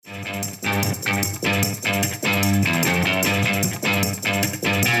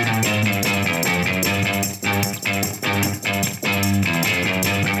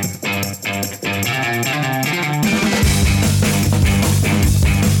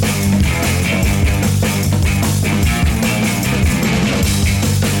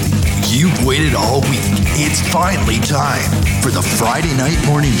finally time for the Friday Night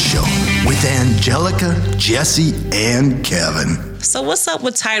Morning Show with Angelica, Jesse, and Kevin. So what's up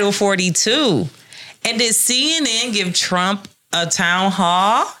with Title 42? And did CNN give Trump a town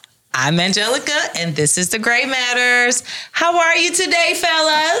hall? I'm Angelica, and this is The Gray Matters. How are you today,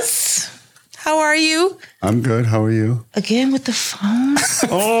 fellas? How are you? I'm good. How are you? Again with the phone?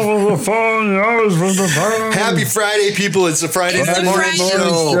 Oh, the phone. Always with the phone. Happy Friday, people. It's the Friday Night Morning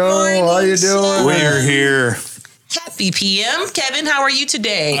Show. How you doing? We're here. Happy PM. Kevin, how are you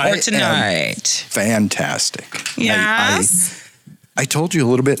today or tonight? Fantastic. Yes. I told you a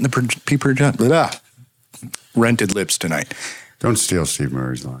little bit in the rented lips tonight. Don't steal Steve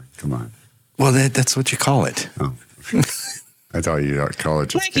Murray's line. Come on. Well, that's what you call it. Oh. I thought you call it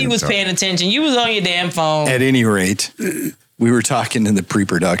just like you was paying attention. You was on your damn phone. At any rate, we were talking in the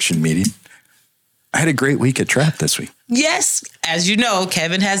pre-production meeting. I had a great week at Trap this week. Yes. As you know,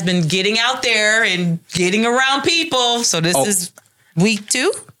 Kevin has been getting out there and getting around people. So this is week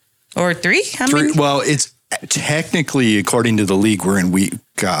 2 or 3? How many? Well, it's technically, according to the league, we're in week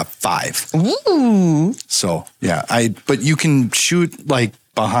 5. Ooh. So, yeah. But you can shoot like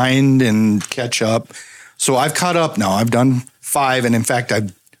behind and catch up. So I've caught up now. I've done 5. And in fact,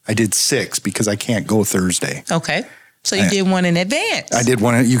 I did 6 because I can't go Thursday. Okay. So you did one in advance. I did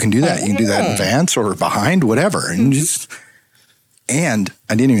one. You can do that. You can do that in advance or behind, whatever. And and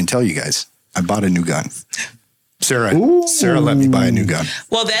I didn't even tell you guys, I bought a new gun. Sarah let me buy a new gun.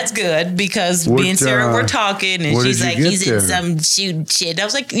 Well, that's good because me and Sarah were talking and she's like, he's in some shooting shit. I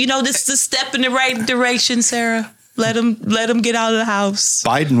was like, this is a step in the right direction, Sarah. Let him get out of the house.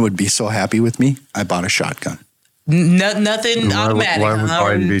 Biden would be so happy with me. I bought a shotgun. Nothing automatic. Why would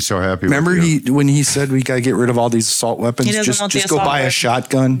Biden be so happy Remember with you? when he said we got to get rid of all these assault weapons? Just go buy a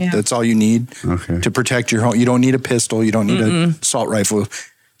shotgun. Yeah. That's all you need to protect your home. You don't need a pistol. You don't need an assault rifle. You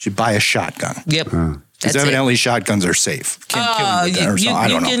should buy a shotgun. Yep. Because evidently shotguns are safe. You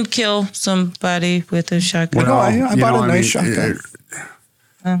can kill somebody with a shotgun. Well, I bought a nice shotgun.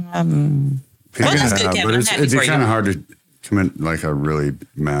 That's good, but it'd be kind of hard to commit like a really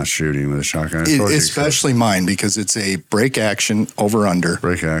mass shooting with a shotgun. Especially mine because it's a break action over under.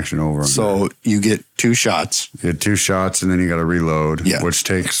 So you get 2 shots. You get 2 shots and then you got to reload, which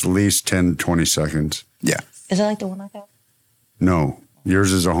takes at least 10, 20 seconds. Yeah. Is that like the one I got? No.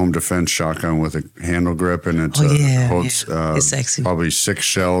 Yours is a home defense shotgun with a handle grip, and it holds it's sexy. Probably 6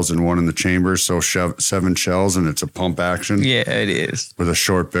 shells and 1 in the chamber, so 7 shells, and it's a pump action. Yeah, it is. With a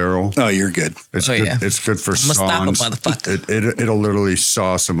short barrel. Oh, you're good. It's good. Yeah. It's good for saws. Stop a motherfucker. It'll literally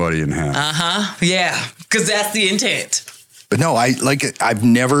saw somebody in half. Yeah, because that's the intent. But no, I've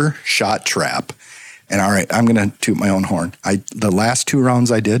never shot trap, and all right, I'm gonna toot my own horn. The last 2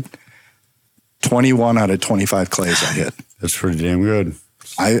 rounds I did, 21 out of 25 clays I hit. That's pretty damn good.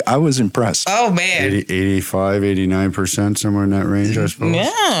 I was impressed. Oh, man. 85, 89%, somewhere in that range, I suppose.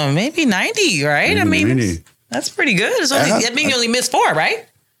 Yeah, maybe 90, right? Maybe 90. That's pretty good. That means you only missed 4, right?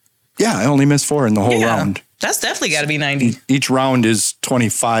 Yeah, I only missed 4 in the whole round. That's definitely got to be 90. Each round is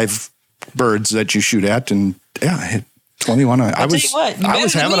 25 birds that you shoot at, and I hit 21. I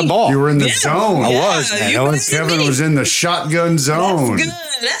was having a ball. You were in the zone. I was. Kevin was in the shotgun zone.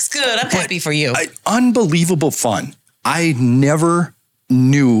 That's good. I'm happy for you. Unbelievable fun. I never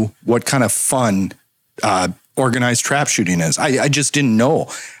knew what kind of fun organized trap shooting is. I just didn't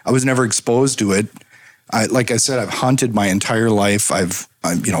know. I was never exposed to it. Like I said, I've hunted my entire life. I've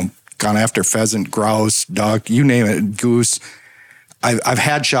gone after pheasant, grouse, duck, you name it, goose. I've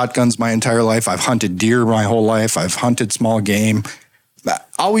had shotguns my entire life. I've hunted deer my whole life. I've hunted small game.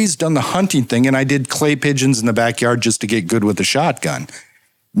 Always done the hunting thing, and I did clay pigeons in the backyard just to get good with the shotgun.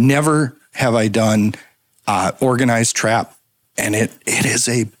 Never have I done organized trap, and it is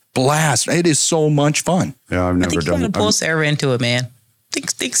a blast. It is so much fun. Yeah, I've never done it. You got to pull Sarah into it, man.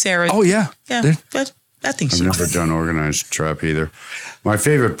 Think Sarah. Oh yeah, yeah. I think I've never done organized trap either. My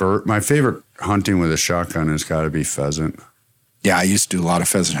favorite hunting with a shotgun has got to be pheasant. Yeah, I used to do a lot of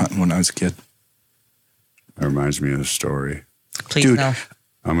pheasant hunting when I was a kid. That reminds me of a story. Please, dude, no.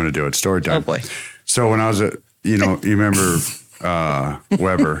 I'm going to do it. Story time. Oh boy. So when I was you remember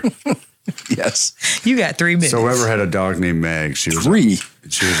Weber. Yes. You got 3 minutes. So Weber had a dog named Meg. She was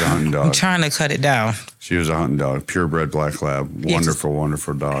a hunting dog. I'm trying to cut it down. She was a hunting dog, purebred black lab. Wonderful,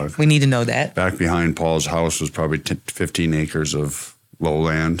 wonderful dog. We need to know that. Back behind Paul's house was probably 15 acres of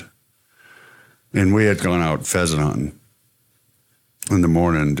lowland. And we had gone out pheasant hunting in the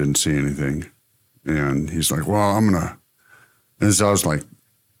morning, didn't see anything. And he's like, well, I'm going to, and I was like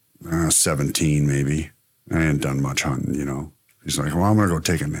 17 maybe. I hadn't done much hunting, He's like, well, I'm going to go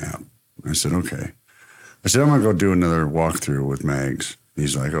take a nap. I said, okay. I said, I'm going to go do another walkthrough with Mags.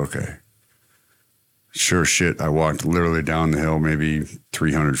 He's like, okay. Sure shit, I walked literally down the hill, maybe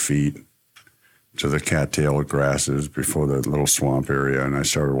 300 feet to the cattail grasses before the little swamp area, and I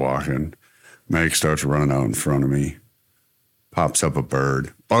started walking. Meg starts running out in front of me. Pops up a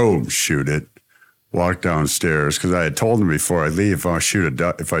bird. Boom, shoot it. Walk downstairs because I had told him before I leave, if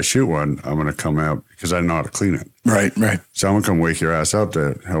I shoot one, I'm going to come out because I know how to clean it. Right. So I'm going to come wake your ass up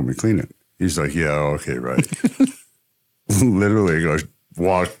to help me clean it. He's like, yeah, okay, right. Literally, I go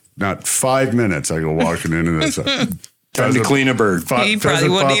walk, not 5 minutes, I go walking into this. Time to clean a bird. He probably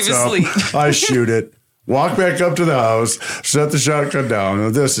wouldn't even sleep. I shoot it. Walk back up to the house, set the shotgun down. Now,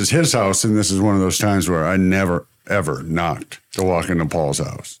 this is his house, and this is one of those times where I never, ever knocked to walk into Paul's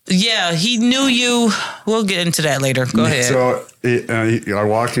house. Yeah, he knew you. We'll get into that later. Go ahead. So I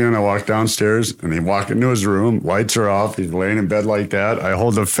walk in, I walk downstairs, and he walk into his room. Lights are off. He's laying in bed like that. I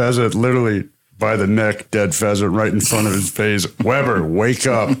hold the pheasant literally by the neck, dead pheasant right in front of his face. Weber, wake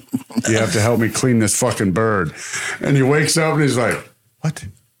up. You have to help me clean this fucking bird. And he wakes up and he's like, what?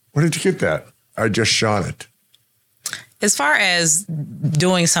 Where did you get that? I just shot it. As far as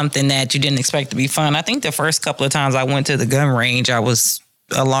doing something that you didn't expect to be fun, I think the first couple of times I went to the gun range, I was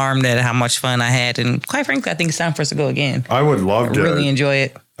alarmed at how much fun I had. And quite frankly, I think it's time for us to go again. I would love to really enjoy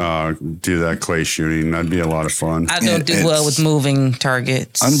it. Do that clay shooting. That'd be a lot of fun. I don't do well with moving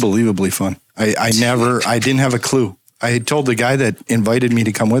targets. Unbelievably fun. I didn't have a clue. I had told the guy that invited me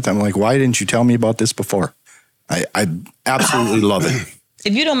to come with him, like, why didn't you tell me about this before? I absolutely love it.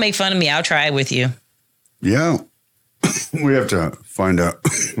 If you don't make fun of me, I'll try it with you. Yeah. We have to find a,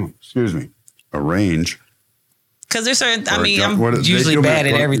 a range. Because there's certain, I'm usually bad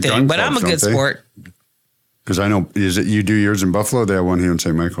at everything, but I'm a good sport. Because I know, you do yours in Buffalo? They have one here in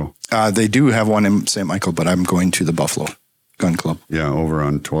St. Michael. They do have one in St. Michael, but I'm going to the Buffalo Gun Club. Yeah, over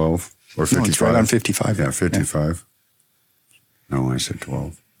on 12 or 55. No, it's right on 55. Yeah, 55. Yeah. No, I said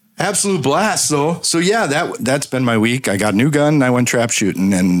 12. Absolute blast, though. So yeah, that's been my week. I got a new gun. And I went trap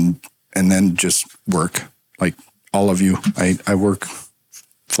shooting, and then just work like all of you. I work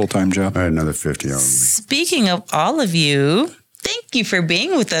full-time job. I had another 50 hours. Speaking of all of you, thank you for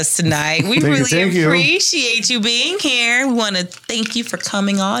being with us tonight. We really appreciate you being here. We want to thank you for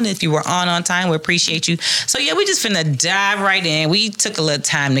coming on. If you were on time, we appreciate you. So yeah, we just finna dive right in. We took a little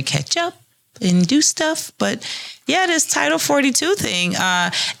time to catch up and do stuff, but yeah, this Title 42 thing.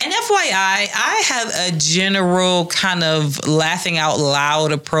 And FYI, I have a general kind of laughing out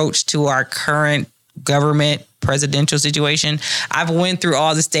loud approach to our current government presidential situation. I've went through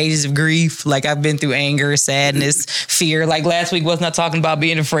all the stages of grief. Like I've been through anger, sadness, fear. Like last week was not talking about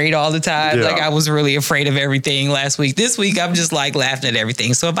being afraid all the time. Yeah. Like I was really afraid of everything last week. This week, I'm just like laughing at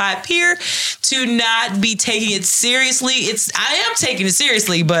everything. So if I appear to not be taking it seriously, I am taking it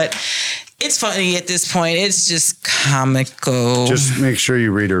seriously, but it's funny at this point. It's just comical. Just make sure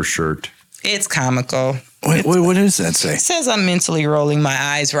you read her shirt. It's comical. Wait, what does that say? It says I'm mentally rolling my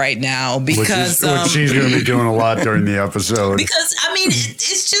eyes right now because which she's going to be doing a lot during the episode. Because I mean,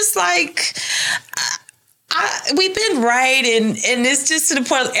 it's just like we've been right, and it's just to the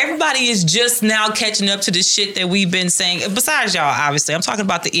point everybody is just now catching up to the shit that we've been saying. Besides y'all, obviously, I'm talking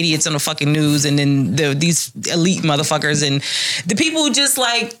about the idiots on the fucking news, and then these elite motherfuckers, and the people who just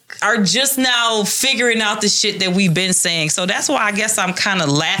like are just now figuring out the shit that we've been saying. So that's why I guess I'm kind of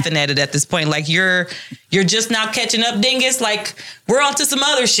laughing at it at this point. Like you're just now catching up, dingus. Like we're onto some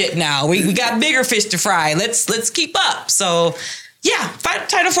other shit now. We got bigger fish to fry. Let's keep up. So. Yeah,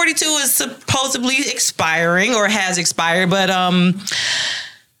 Title 42 is supposedly expiring or has expired, but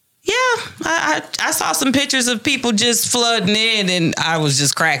yeah, I saw some pictures of people just flooding in, and I was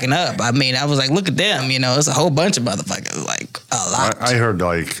just cracking up. I mean, I was like, look at them, it's a whole bunch of motherfuckers, like a lot. I heard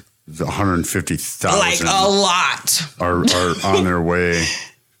like 150,000. Like a lot are on their way.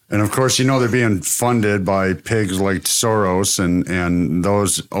 And of course, they're being funded by pigs like Soros and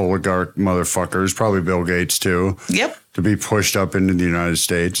those oligarch motherfuckers, probably Bill Gates too. Yep. To be pushed up into the United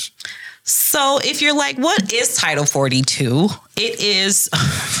States. So if you're like, what is Title 42? It is,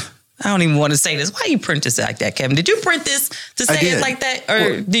 I don't even want to say this. Why you print this like that, Kevin? Did you print this to say it like that?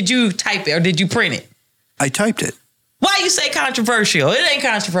 Or did you type it? Or did you print it? I typed it. Why you say controversial? It ain't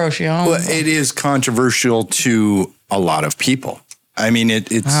controversial. Well, it is controversial to a lot of people. I mean,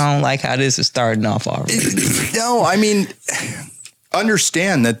 it's... I don't like how this is starting off already. No, I mean,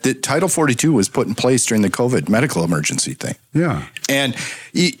 understand that the Title 42 was put in place during the COVID medical emergency thing. Yeah. And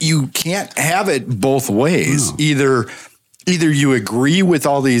you can't have it both ways. No. Either you agree with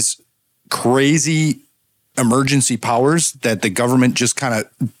all these crazy emergency powers that the government just kind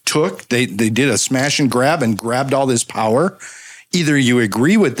of took. They did a smash and grabbed all this power. Either you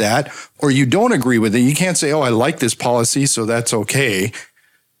agree with that or you don't agree with it. You can't say, oh, I like this policy, so that's okay.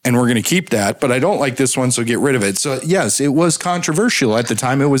 and we're going to keep that, but I don't like this one, so get rid of it. So yes, it was controversial at the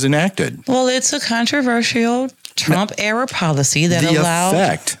time it was enacted. Well, it's a controversial Trump era policy that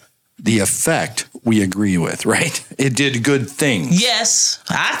allowed the effect we agree with, right? It did good things. Yes,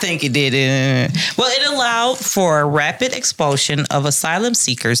 I think it did. Well, it allowed for a rapid expulsion of asylum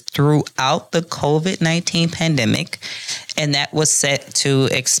seekers throughout the COVID-19 pandemic, and that was set to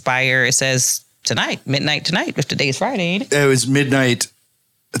expire, it says, midnight tonight, if today's Friday, ain't it? It was midnight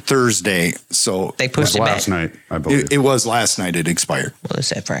Thursday, so they pushed it back. Last night, I believe. It was last night it expired. Well, it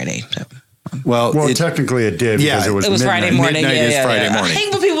said Friday, so. Well, technically it did because it was Friday morning. Midnight is Friday morning. I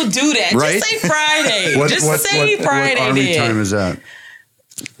hate when people do that. Right? Just say Friday. What Friday. Army time is that?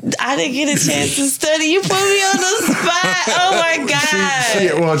 I didn't get a chance to study. You put me on the spot. Oh my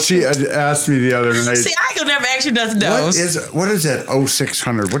God. She asked me the other night. See, I could never ask you nothing else. What is that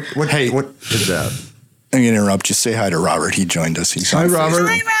 0600? What is that? I'm going to interrupt you. Say hi to Robert. He joined us. Hi, Robert.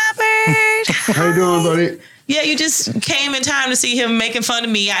 Hi, Robert. How you doing, buddy? Yeah, you just came in time to see him making fun of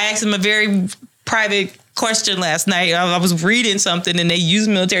me. I asked him a very private question last night. I was reading something and they used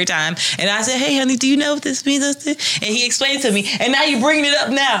military time. And I said, hey, honey, do you know what this means? And he explained to me. And now you're bringing it up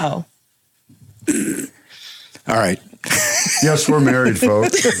now. All right. Yes, we're married,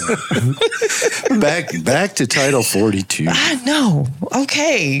 folks. Back to Title 42. I know.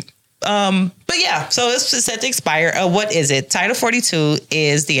 Okay. But yeah, so it's set to expire. What is it? Title 42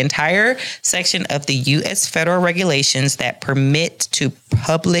 is the entire section of the U.S. federal regulations that permit to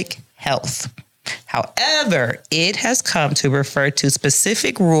public health. However, it has come to refer to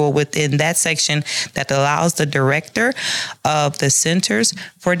specific rule within that section that allows the director of the Centers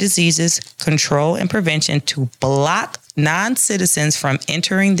for Diseases Control and Prevention to block non-citizens from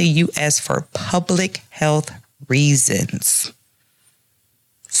entering the U.S. for public health reasons.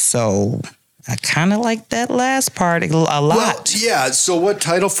 So I kind of like that last part a lot. Well, yeah. So what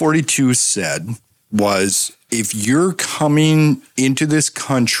Title 42 said was if you're coming into this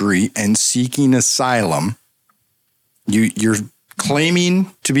country and seeking asylum, you're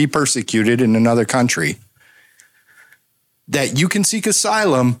claiming to be persecuted in another country, that you can seek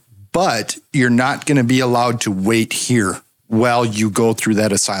asylum, but you're not going to be allowed to wait here while you go through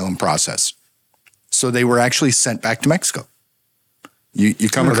that asylum process. So they were actually sent back to Mexico. You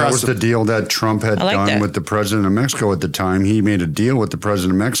come across. That was the deal that Trump had done with the president of Mexico at the time. He made a deal with the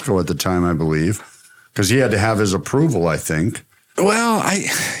president of Mexico at the time, I believe, because he had to have his approval, I think. Well,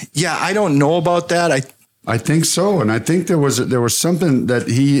 I don't know about that. I think so, and I think there was something that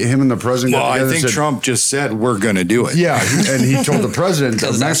him and the president. Well, I think Trump just said we're going to do it. Yeah, and he told the president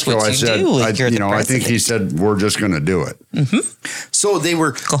of Mexico. I think he said we're just going to do it. Mm-hmm. So they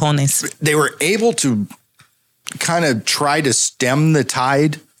were cojones. They were able to kind of try to stem the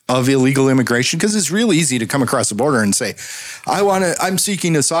tide of illegal immigration because it's real easy to come across the border and say, I'm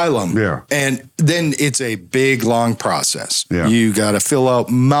seeking asylum. Yeah. And then it's a big, long process. Yeah. You got to fill out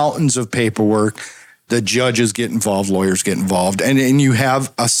mountains of paperwork. The judges get involved, lawyers get involved, and you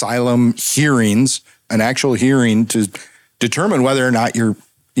have asylum hearings, an actual hearing to determine whether or not you're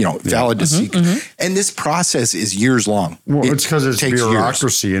valid to seek. Mm-hmm. And this process is years long. Well, it's because it's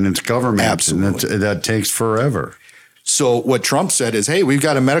bureaucracy years. And it's government. Absolutely. And that takes forever. So what Trump said is, hey, we've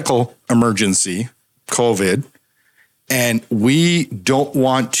got a medical emergency, COVID, and we don't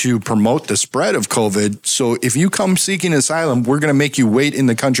want to promote the spread of COVID. So if you come seeking asylum, we're going to make you wait in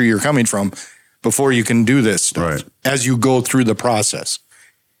the country you're coming from before you can do this stuff as you go through the process.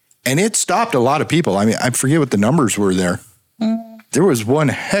 And it stopped a lot of people. I mean, I forget what the numbers were there. There was one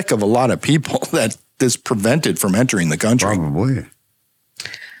heck of a lot of people that this prevented from entering the country. Probably.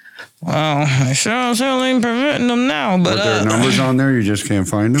 Well, I sure ain't preventing them now. But are there numbers on there? You just can't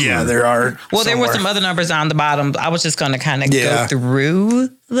find them? Yeah, there are. Well, there were some other numbers on the bottom. I was just going to kind of go through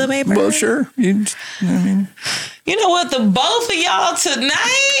the paper. Well, sure. You know what? The both of y'all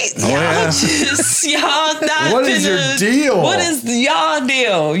tonight, y'all not. What is your deal? What is y'all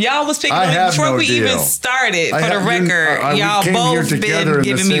deal? Y'all was picking on before we even started. For the record, y'all both been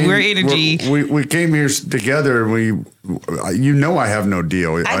giving me weird energy. We came here together, and I have no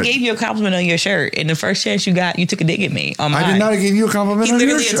deal. I gave you a compliment on your shirt, and the first chance you got, you took a dig at me on mine. I did not give you a compliment on your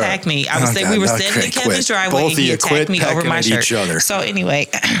shirt. He literally attacked me. I was we were standing in Kevin's driveway, and he attacked me over my shirt. So anyway.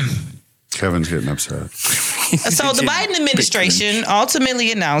 Kevin's getting upset. So the Biden administration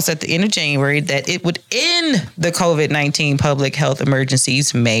ultimately announced at the end of January that it would end the COVID-19 public health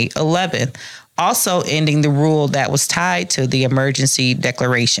emergencies May 11th. also ending the rule that was tied to the emergency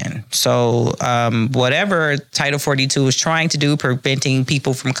declaration. So whatever Title 42 was trying to do, preventing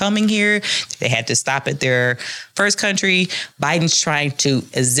people from coming here, they had to stop at their first country. Biden's trying to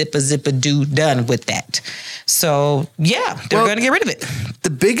do done with that. So yeah, they're going to get rid of it. The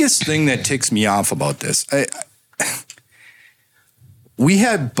biggest thing that ticks me off about this, we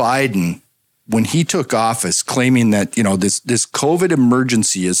had Biden when he took office claiming that, this COVID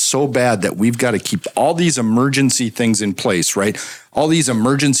emergency is so bad that we've got to keep all these emergency things in place, right? All these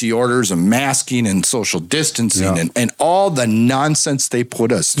emergency orders and masking and social distancing and all the nonsense they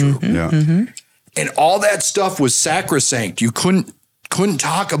put us through. And all that stuff was sacrosanct. You couldn't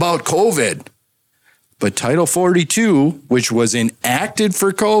talk about COVID. But Title 42, which was enacted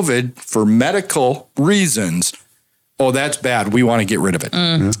for COVID for medical reasons, oh, that's bad. We want to get rid of it.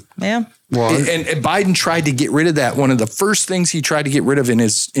 Yeah. Well, and Biden tried to get rid of that. One of the first things he tried to get rid of in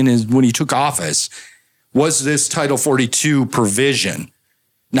his when he took office was this Title 42 provision.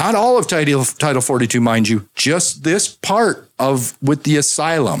 Not all of Title 42, mind you, just this part with the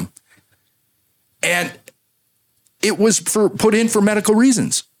asylum. And it was put in for medical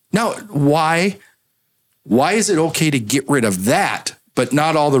reasons. Now, why is it okay to get rid of that, but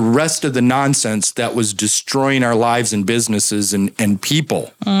not all the rest of the nonsense that was destroying our lives and businesses and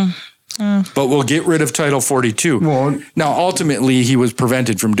people? But we'll get rid of Title 42. Well, now, ultimately, he was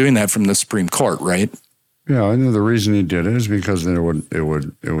prevented from doing that from the Supreme Court, right? Yeah, and the reason he did it is because then it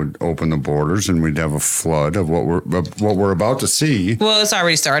would open the borders and we'd have a flood of what we're about to see. Well, it's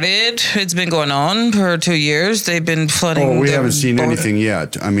already started. It's been going on for 2 years. They've been flooding. Oh, we haven't seen anything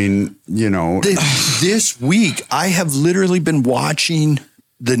yet. I mean, This week, I have literally been watching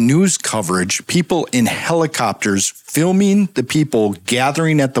the news coverage, people in helicopters filming the people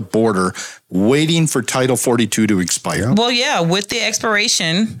gathering at the border, waiting for Title 42 to expire. Well, yeah, with the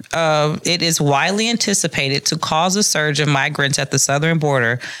expiration, it is widely anticipated to cause a surge of migrants at the southern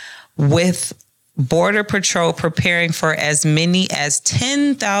border, with Border Patrol preparing for as many as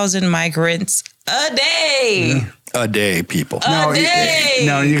 10,000 migrants a day. A day, people. A day.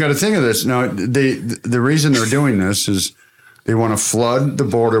 Now, you got to think of this. Now, the reason they're doing this is they want to flood the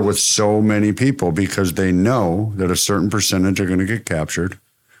border with so many people because they know that a certain percentage are going to get captured,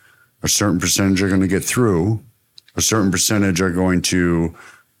 a certain percentage are going to get through, a certain percentage are going to,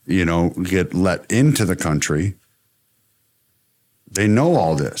 get let into the country. They know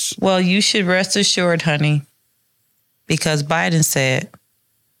all this. Well, you should rest assured, honey, because Biden said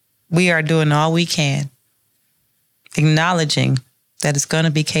we are doing all we can, acknowledging that it's going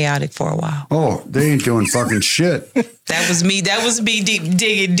to be chaotic for a while. Oh, they ain't doing fucking shit. That was me digging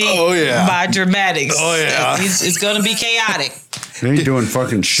deep by dramatics. Oh, yeah. It's going to be chaotic. They ain't doing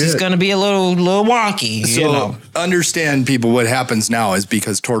fucking shit. It's going to be a little wonky. So understand, people, what happens now is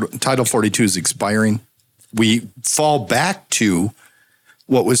because Title 42 is expiring, we fall back to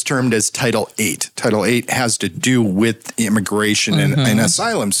what was termed as Title 8. Title 8 has to do with immigration and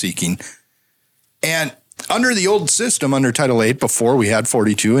asylum seeking. And under the old system, under Title 8, before we had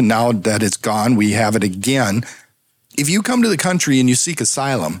 42, and now that it's gone, we have it again. If you come to the country and you seek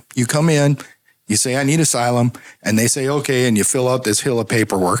asylum, you come in, you say, I need asylum, and they say, okay, and you fill out this hill of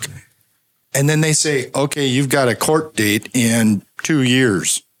paperwork. And then they say, okay, you've got a court date in 2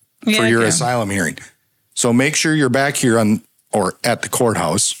 years for your asylum hearing. So make sure you're back here or at the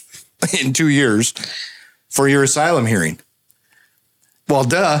courthouse in 2 years for your asylum hearing. Well,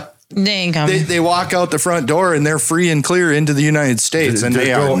 duh. They ain't coming. They walk out the front door and they're free and clear into the United States, and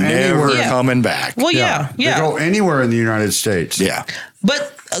they are never coming back. Well, yeah. They go anywhere in the United States. Yeah.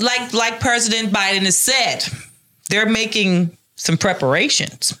 But like President Biden has said, they're making some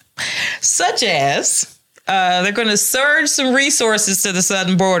preparations, such as they're going to surge some resources to the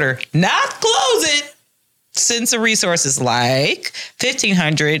southern border, not close it. Send some resources like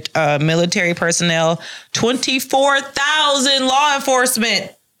 1,500 military personnel, 24,000 law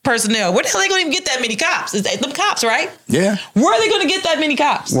enforcement personnel. Where the hell are they going to even get that many cops? Is that them cops, right? Yeah. Where are they going to get that many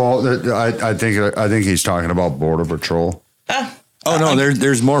cops? Well, I think he's talking about Border Patrol. No,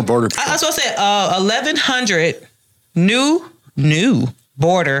 there's more Border Patrol. I was supposed to say 1,100 new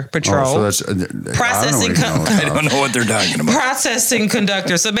Border Patrol. Oh, so that's processing. I don't know what they're talking about. Processing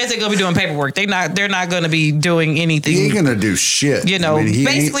conductors. So basically, going to be doing paperwork. They're not going to be doing anything. He ain't going to do shit.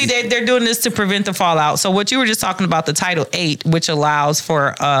 Basically, they're doing this to prevent the fallout. So what you were just talking about, the Title 8, which allows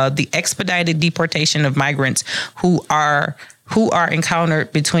for the expedited deportation of migrants who are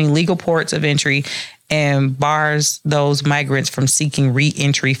encountered between legal ports of entry, and bars those migrants from seeking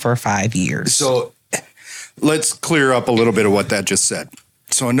re-entry for 5 years. So let's clear up a little bit of what that just said.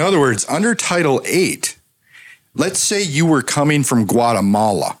 So in other words, under Title 8, let's say you were coming from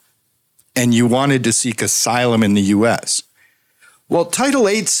Guatemala and you wanted to seek asylum in the U.S. Well, Title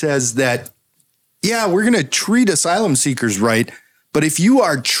VIII says that, yeah, we're going to treat asylum seekers right, but if you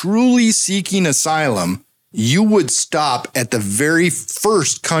are truly seeking asylum, you would stop at the very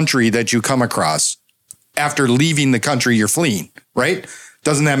first country that you come across after leaving the country you're fleeing, right?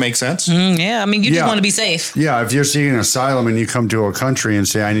 Doesn't that make sense? Yeah, I mean, you just want to be safe. Yeah, if you're seeking asylum and you come to a country and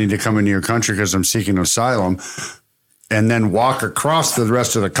say, I need to come into your country because I'm seeking asylum, and then walk across the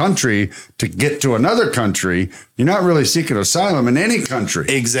rest of the country to get to another country, you're not really seeking asylum in any country.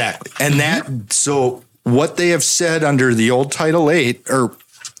 Exactly. And so what they have said under the old Title VIII, or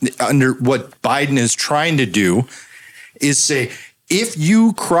under what Biden is trying to do, is say, if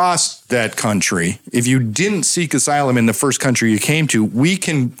you crossed that country, if you didn't seek asylum in the first country you came to, we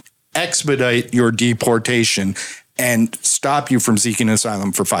can expedite your deportation and stop you from seeking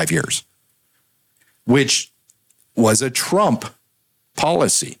asylum for 5 years, which was a Trump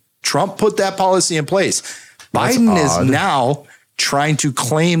policy. Trump put that policy in place. Biden is now trying to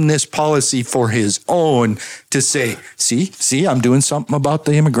claim this policy for his own to say, see, I'm doing something about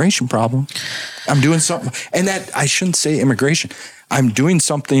the immigration problem. I'm doing something. And that I shouldn't say immigration. I'm doing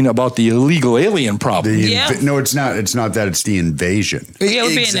something about the illegal alien problem. No, it's not. It's not that. It's the invasion. Yeah,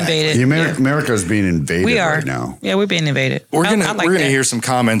 we're being invaded. America is being invaded right now. Yeah, we're being invaded. We're gonna hear some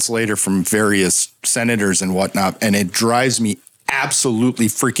comments later from various senators and whatnot, and it drives me absolutely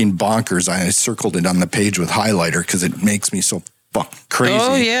freaking bonkers. I circled it on the page with highlighter because it makes me so crazy.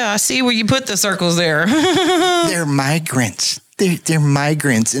 Oh yeah, I see where you put the circles there. They're migrants. They're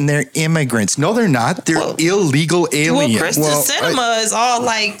migrants and they're immigrants. No, they're not. They're illegal aliens. Well, Krista Cinema is all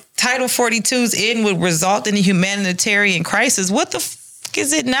like Title 42's end would result in a humanitarian crisis. What the fuck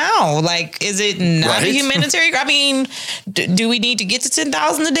is it now? Like, is it not a humanitarian? I mean, do we need to get to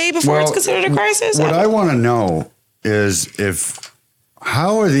 10,000 a day before it's considered a crisis? What I want to know is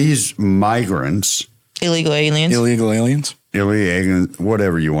how are these migrants illegal aliens? Illegal,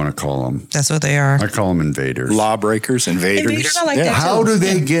 whatever you want to call them. That's what they are. I call them invaders. Lawbreakers, invaders. I like that How do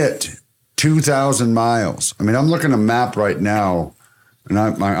they get 2,000 miles? I mean, I'm looking at a map right now,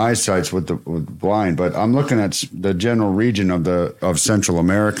 and my eyesight's with blind, but I'm looking at the general region of Central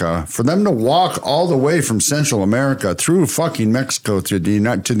America. For them to walk all the way from Central America through fucking Mexico to the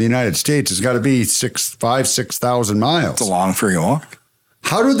United States, it's got to be 6,000 miles. It's a long free walk.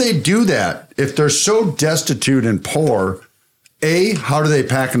 How do they do that if they're so destitute and poor? A, how do they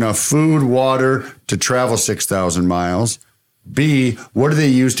pack enough food, water to travel 6,000 miles? B, what do they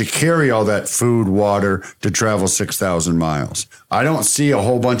use to carry all that food, water to travel 6,000 miles? I don't see a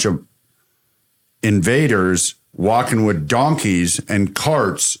whole bunch of invaders walking with donkeys and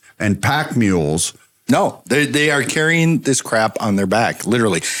carts and pack mules. No, they are carrying this crap on their back,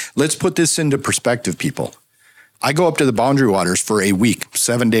 literally. Let's put this into perspective, people. I go up to the Boundary Waters for a week,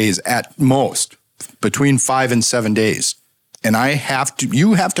 7 days at most, between 5 and 7 days. And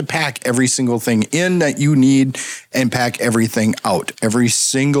you have to pack every single thing in that you need and pack everything out, every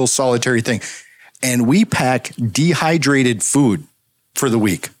single solitary thing. And we pack dehydrated food for the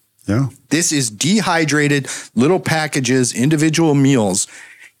week. Yeah. This is dehydrated little packages, individual meals.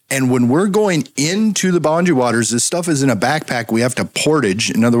 And when we're going into the Boundary Waters, this stuff is in a backpack. We have to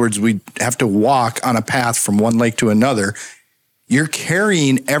portage. In other words, we have to walk on a path from one lake to another. You're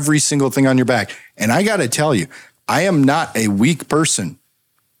carrying every single thing on your back. And I got to tell you, I am not a weak person,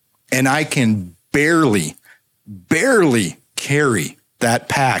 and I can barely carry that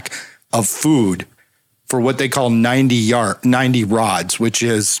pack of food for what they call 90 rods, which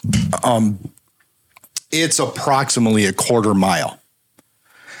is, it's approximately a quarter mile.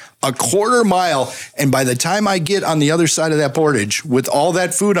 And by the time I get on the other side of that portage with all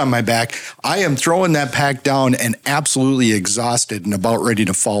that food on my back, I am throwing that pack down and absolutely exhausted and about ready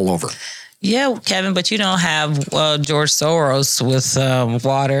to fall over. Yeah, Kevin, but you don't have George Soros with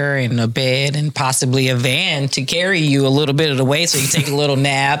water and a bed and possibly a van to carry you a little bit of the way so you take a little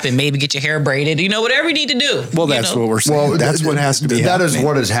nap and maybe get your hair braided, whatever you need to do. Well, that's what we're saying. Well, that's what has to be happening. That is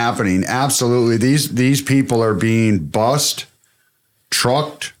what is happening. Absolutely. These people are being bussed,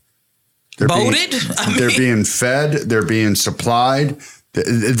 trucked. Boated? They're being fed. They're being supplied.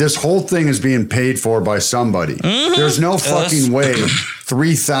 This whole thing is being paid for by somebody. Mm-hmm. There's no fucking way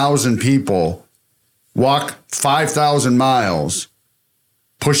 3,000 people walk 5,000 miles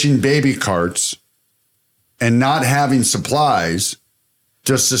pushing baby carts and not having supplies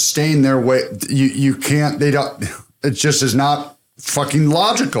to sustain their way. You can't, they don't, it just is not fucking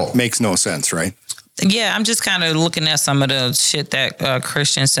logical. Makes no sense, right? Yeah, I'm just kind of looking at some of the shit that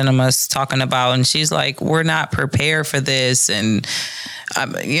Christian Cinema's talking about, and she's like, we're not prepared for this. And,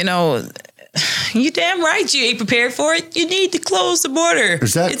 You damn right you ain't prepared for it. You need to close the border.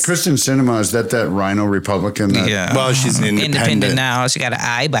 Is that Kristen Sinema? Is that Rhino Republican? Well, she's an independent now. She got an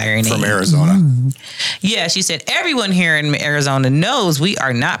I by her name. from Arizona. Yeah, she said, everyone here in Arizona knows we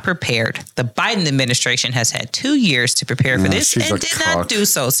are not prepared. The Biden administration has had 2 years to prepare for this and did not do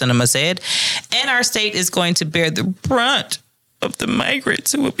so, Sinema said. And our state is going to bear the brunt of the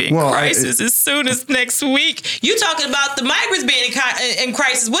migrants who will be in crisis as soon as next week. You talking about the migrants being in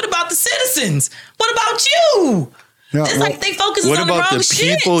crisis. What about the citizens? What about you? Yeah, It's like they focus on the wrong shit. What about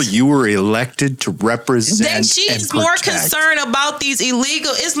the people you were elected to represent? Then she's more concerned about these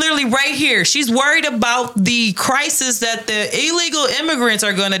illegal. It's literally right here. She's worried about the crisis that the illegal immigrants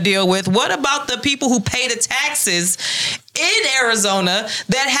are going to deal with. What about the people who pay the taxes in Arizona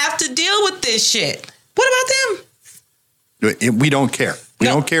that have to deal with this shit? What about them? We don't care. We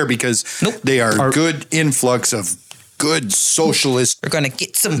don't care because they are good influx of good socialists. We're going to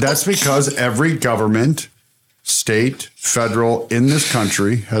get some. That's because every government, state, federal in this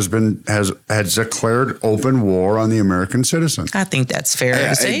country has declared open war on the American citizen. I think that's fair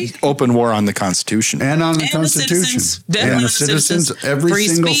to say. Open war on the Constitution. And on the Constitution. And the citizens, every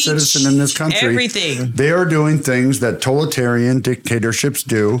single citizen in this country. Everything. They are doing things that totalitarian dictatorships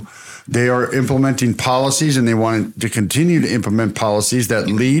do. They are implementing policies, and they want to continue to implement policies that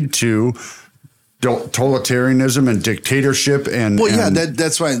lead to totalitarianism and dictatorship.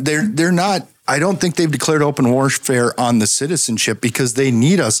 That's why they're not. I don't think they've declared open warfare on the citizenship because they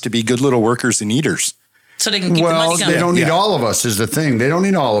need us to be good little workers and eaters. So they can keep the money coming. They don't need all of us is the thing. They don't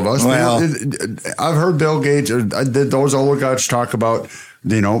need all of us. Well, I've heard Bill Gates, those oligarchs talk about,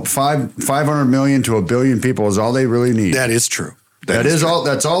 500 million to 1 billion people is all they really need. That is true.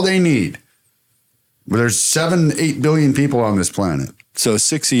 That's all they need. But there's 7-8 billion people on this planet. So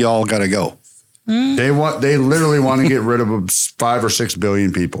 6 of y'all got to go. They literally want to get rid of 5 or 6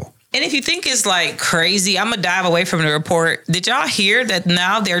 billion people. And if you think it's like crazy, I'm going to dive away from the report. Did y'all hear that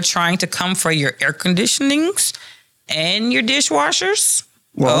now they're trying to come for your air conditionings and your dishwashers?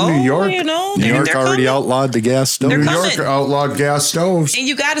 Well, New York already outlawed the gas stove. New York outlawed gas stoves. And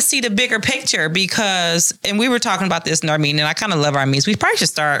you got to see the bigger picture because, and we were talking about this in our meeting, and I kind of love our meetings. We probably should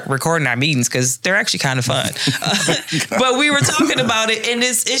start recording our meetings because they're actually kind of fun. But we were talking about it, and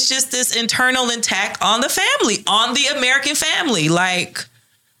it's just this internal attack on the family, on the American family. Like,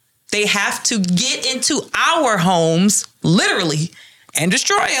 they have to get into our homes, literally, and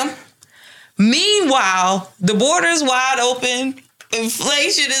destroy them. Meanwhile, the border's wide open.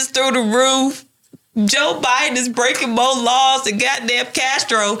 Inflation is through the roof. Joe Biden is breaking more laws than goddamn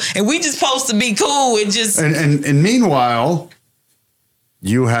Castro, and we just supposed to be cool and just. And meanwhile,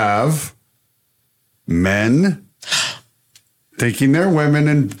 you have men thinking they're women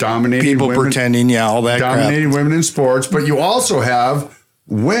and dominating people women, pretending, all that dominating crap. women in sports, but you also have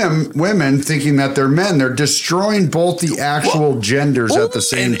women thinking that they're men. They're destroying both the actual genders at the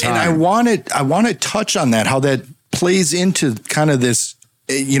same time. And I want to touch on that, how that plays into kind of this,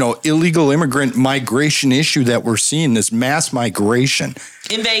 illegal immigrant migration issue that we're seeing, this mass migration.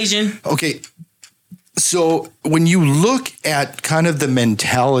 Invasion. Okay. So when you look at kind of the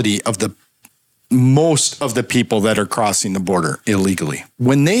mentality of most of the people that are crossing the border illegally,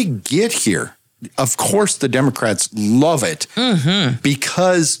 when they get here, of course, the Democrats love it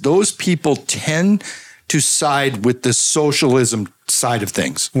because those people tend to side with the socialism side of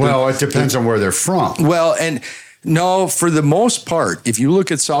things. Well, it depends on where they're from. Well, and no, for the most part, if you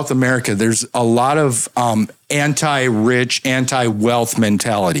look at South America, there's a lot of anti-rich, anti-wealth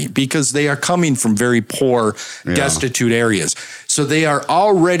mentality because they are coming from very poor, destitute areas. So they are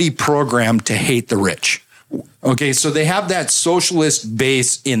already programmed to hate the rich. Okay, so they have that socialist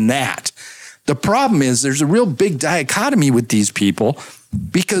base in that. The problem is there's a real big dichotomy with these people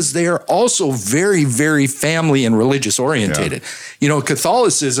because they are also very, very family and religious orientated.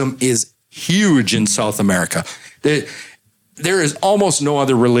 Catholicism is huge in South America. There is almost no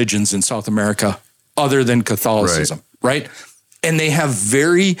other religions in South America other than Catholicism, right? And they have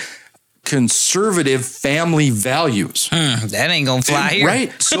very conservative family values. That ain't gonna fly here.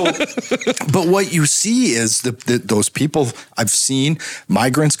 Right. So, but what you see is those people I've seen,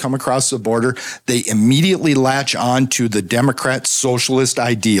 migrants come across the border, they immediately latch on to the Democrat socialist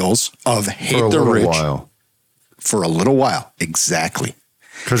ideals of hate the rich. For a little while. Exactly.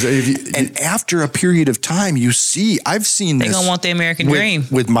 And after a period of time, I've seen this. They're going to want the American dream.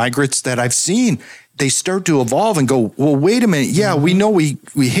 With migrants that I've seen. they start to evolve and go, well, wait a minute. Yeah, we know we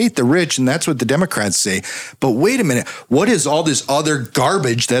hate the rich, and that's what the Democrats say. But wait a minute. What is all this other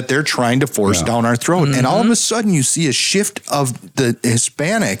garbage that they're trying to force down our throat? And all of a sudden, you see a shift of the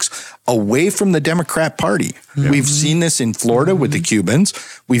Hispanics away from the Democrat Party. We've seen this in Florida with the Cubans.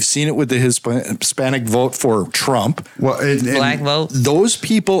 We've seen it with the Hispanic vote for Trump. Well, Black vote. Those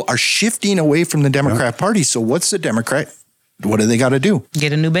people are shifting away from the Democrat Party. So what's the Democrat? What do they got to do?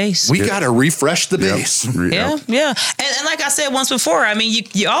 Get a new base. We got to refresh the base. Yeah. And like I said once before, I mean,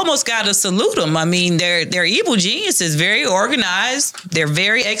 you almost got to salute them. I mean, they're evil geniuses, very organized. They're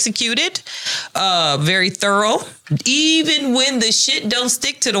very executed, very thorough. Even when the shit don't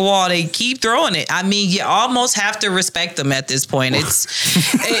stick to the wall, they keep throwing it. I mean, you almost have to respect them at this point. It's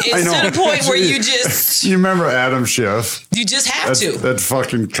to the point where you just... You remember Adam Schiff? You just have to. That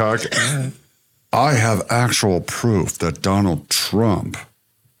fucking cuck. I have actual proof that Donald Trump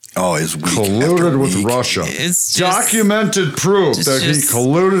is colluded with Russia. It's just, documented proof that he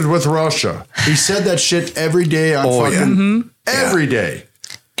colluded with Russia. He said that shit every day on every day.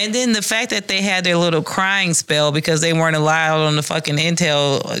 And then the fact that they had their little crying spell because they weren't allowed on the fucking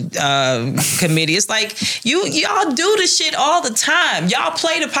Intel committee. It's like, y'all do this shit all the time. Y'all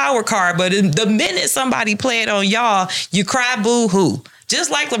play the power card, but the minute somebody play it on y'all, you cry boo-hoo. Just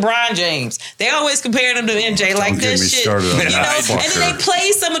like LeBron James. They always compare him to MJ like this shit. You know? And then they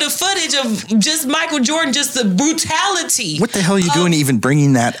play some of the footage of just Michael Jordan, just the brutality. What the hell are you doing even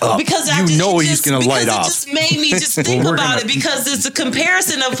bringing that up? Because he's going to light up. It just made me just think about it because it's a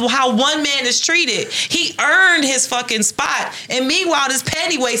comparison of how one man is treated. He earned his fucking spot. And meanwhile, this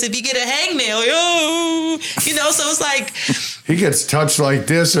pantywaist, if you get a hangnail, you know, so it's like... He gets touched like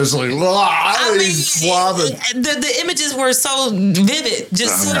this. It's like, the images were so vivid.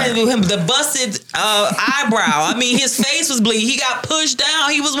 Just seeing him, the busted eyebrow. I mean, his face was bleeding. He got pushed down.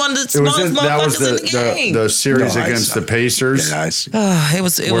 He was one of the smallest motherfuckers in the game. The series against the Pacers. Yeah, it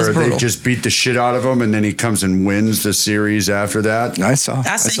was brutal. They just beat the shit out of him, and then he comes and wins the series after that. I said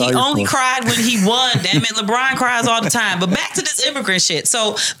he only cried when he won. Damn it, LeBron cries all the time. But back to this immigrant shit.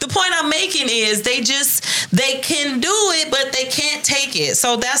 So the point I'm making is they can do it, but they can't take it.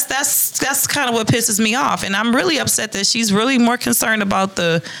 So that's kind of what pisses me off. And I'm really upset that she's really more concerned about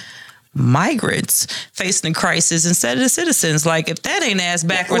the migrants facing the crisis instead of the citizens. Like, if that ain't ass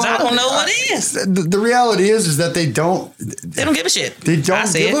backwards, I don't know what is. The reality is that they don't give a shit. They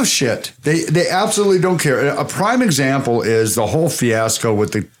don't give a shit. They absolutely don't care. A prime example is the whole fiasco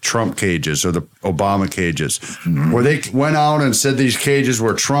with the Trump cages or the Obama cages, where they went out and said these cages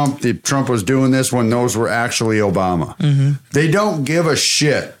were Trump. Trump was doing this when those were actually Obama. They don't give a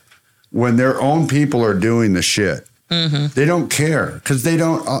shit when their own people are doing the shit. They don't care because they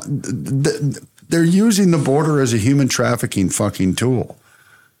don't. They're using the border as a human trafficking fucking tool.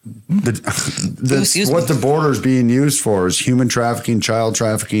 What the border is being used for is human trafficking, child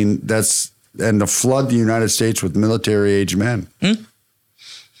trafficking. And to flood the United States with military-age men.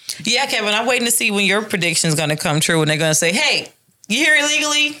 Yeah, Kevin, I'm waiting to see when your prediction is going to come true. When they're going to say, "Hey, you here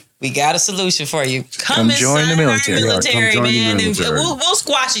illegally? We got a solution for you. Come join the military, man. We'll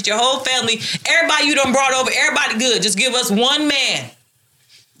squash it. Your whole family, everybody you done brought over, everybody good. Just give us one man."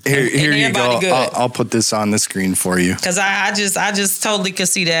 Here you go. I'll put this on the screen for you. Because I just totally could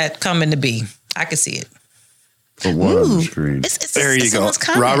see that coming to be. I could see it. Put one on the screen. There you go.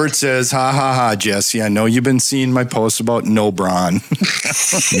 Robert says, "Ha ha ha, Jesse. I know you've been seeing my posts about no Braun."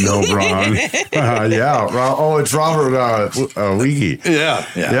 No Braun. Yeah. Oh, it's Robert Leahy. Yeah.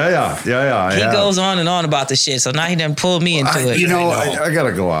 He goes on and on about the shit. So now he done pulled me into it. I got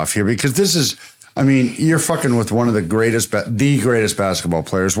to go off here because this is, I mean, you're fucking with one of the greatest basketball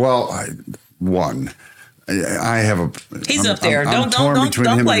players. Well, one. He's up there. I'm torn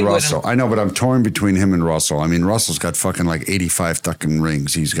between him and Russell. I know, but I'm torn between him and Russell. I mean, Russell's got fucking like 85 fucking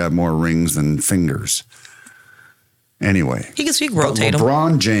rings. He's got more rings than fingers. Anyway, he can rotate him.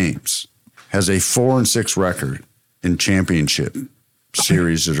 LeBron James has a 4-6 record in championship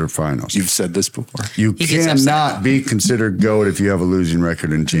series or finals. You've said this before. You cannot be considered GOAT if you have a losing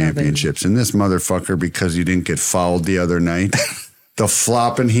record in championships. And this motherfucker, because he didn't get fouled the other night. The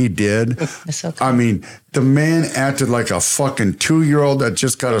flopping he did. Okay. I mean, the man acted like a fucking 2-year-old that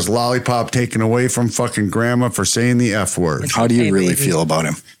just got his lollipop taken away from fucking grandma for saying the F word. How do you really feel about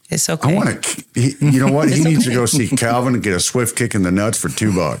him? It's okay. I want to, you know what? He needs to go see Calvin and get a swift kick in the nuts for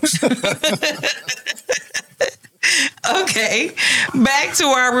 $2. Okay. Back to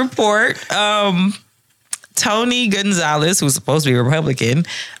our report. Tony Gonzalez, who's supposed to be a Republican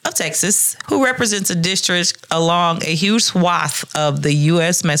of Texas, who represents a district along a huge swath of the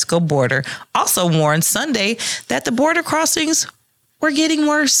U.S.-Mexico border, also warned Sunday that the border crossings were getting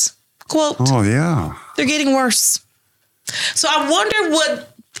worse. Quote, Oh, yeah. they're getting worse. So I wonder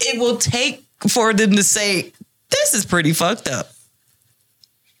what it will take for them to say, this is pretty fucked up.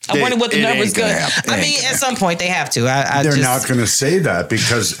 I wonder what the It ain't numbers gonna going. happen. I It mean, ain't at gonna some point they have to. They're not going to say that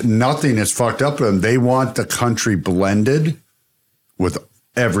because nothing is fucked up with them. They want the country blended with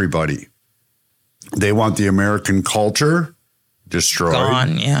everybody. They want the American culture destroyed.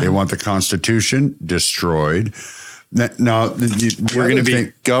 Gone, yeah. They want the Constitution destroyed. Now, We're going to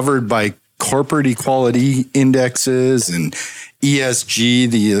be governed by corporate equality indexes and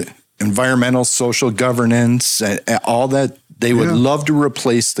ESG, the environmental social governance, and all that. They would love to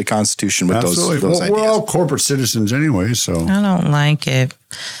replace the Constitution with those Well, ideas. we're all corporate citizens anyway, so. I don't like it.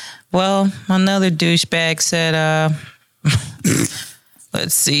 Well, another douchebag said,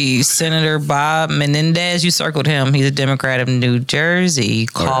 let's see, Senator Bob Menendez, you circled him. He's a Democrat of New Jersey,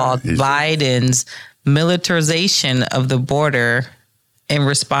 called Biden's militarization of the border in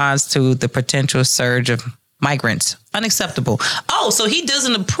response to the potential surge of migrants unacceptable. Oh, so he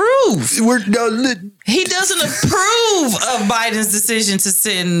doesn't approve. He doesn't approve of Biden's decision to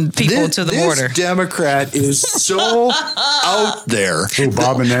send people to the border. This Democrat is so out there. Who,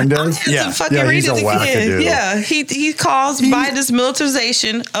 Bob Menendez? Yeah. He's a wackadoo. Yeah, he calls Biden's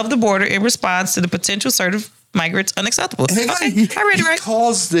militarization of the border in response to the potential surge of migrants unacceptable. Okay, I read it He right.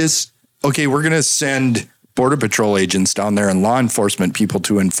 calls this, okay, we're going to send Border Patrol agents down there and law enforcement people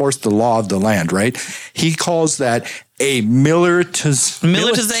to enforce the law of the land, right? He calls that a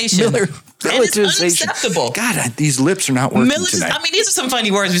Militarization. And it's unacceptable. God, these lips are not working tonight. I mean, these are some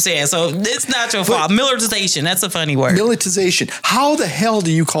funny words we're saying, so it's not your fault. Militarization, that's a funny word. Militarization. How the hell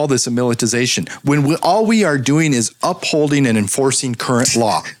do you call this a militarization when all we are doing is upholding and enforcing current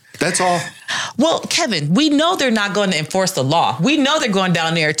law? That's all. Well, Kevin, we know they're not going to enforce the law. We know they're going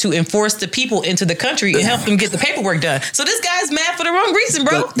down there to enforce the people into the country and help them get the paperwork done. So this guy's mad for the wrong reason,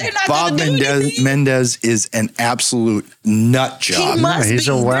 bro. But They're not Bob going to do anything. Mendez is an absolute nut job. He must he's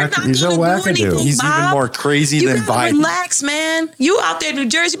be. a They're whack- not he's a gonna do wackadoo. anything, He's even Bob. more crazy You than gotta Biden. relax, man. You out there in New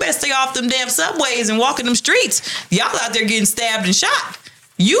Jersey, you better stay off them damn subways and walking them streets. Y'all out there getting stabbed and shot.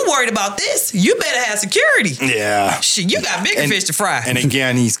 You worried about this? You better have security. Yeah. Shit, you got bigger fish to fry. And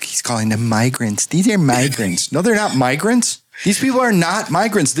again, he's calling them migrants. These are migrants. No, they're not migrants. These people are not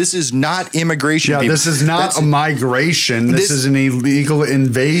migrants. This is not immigration. Yeah, people. this is not a migration. This is an illegal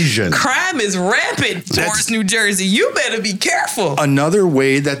invasion. Crime is rampant towards New Jersey. You better be careful. Another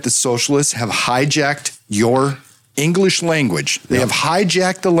way that the socialists have hijacked your English language. They have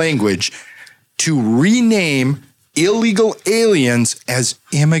hijacked the language to rename illegal aliens as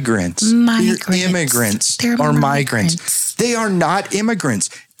immigrants. Migrants. They're immigrants They're or migrants. migrants. They are not immigrants.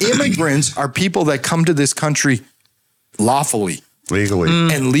 Immigrants are people that come to this country lawfully Legally.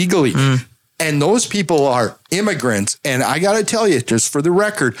 and legally. And those people are immigrants. And I got to tell you, just for the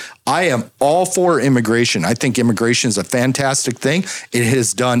record, I am all for immigration. I think immigration is a fantastic thing. It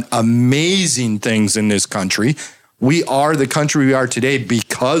has done amazing things in this country. We are the country we are today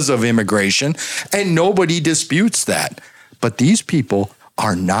because of immigration, and nobody disputes that. But these people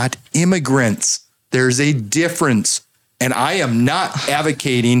are not immigrants. There's a difference. And I am not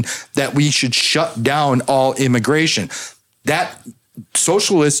advocating that we should shut down all immigration. That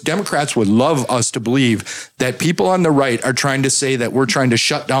socialists, Democrats would love us to believe that people on the right are trying to say that we're trying to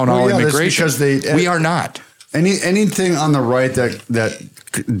shut down all that's immigration. because We are not. Anything on the right that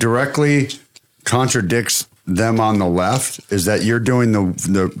directly contradicts them on the left is that you're doing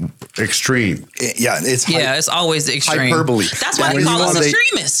the extreme. Yeah, It's always the extreme. hyperbole. That's why they When call you us wanna-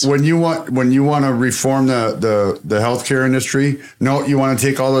 extremists. When you want to reform the healthcare industry, no, you want to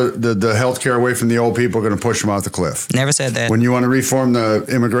take all the healthcare away from the old people, going to push them off the cliff. Never said that. When you want to reform the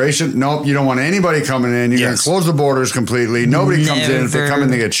immigration, nope, you don't want anybody coming in. You're going to close the borders completely. Nobody comes in. If they come in,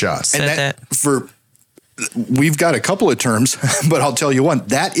 they get shot. Said that. We've got a couple of terms, but I'll tell you one.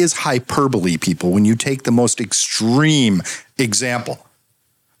 That is hyperbole, people. When you take the most extreme example,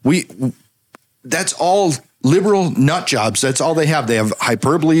 that's all liberal nut jobs. That's all they have. They have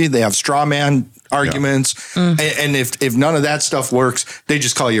hyperbole. They have straw man arguments, and if none of that stuff works, they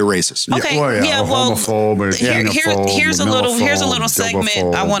just call you a racist. Okay. Homophobe, or xenophobe, here's a little milliphobe,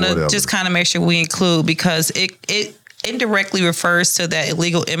 segment I want to whatever. just kind of make sure we include, because it indirectly refers to that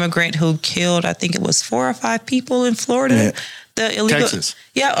illegal immigrant who killed, I think it was 4 or 5 people in Florida. Yeah. The illegal, Texas.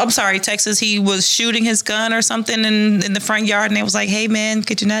 Yeah, I'm sorry, Texas. He was shooting his gun or something in the front yard, and they was like, "Hey, man,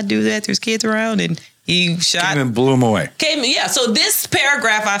 could you not do that? There's kids around." And he shot And blew him away. So this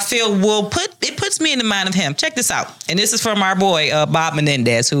paragraph, I feel, puts me in the mind of him. Check this out. And this is from our boy, Bob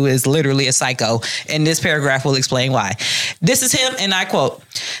Menendez, who is literally a psycho. And this paragraph will explain why. This is him, and I quote,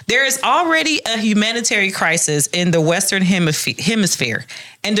 There is already a humanitarian crisis in the Western Hemisphere,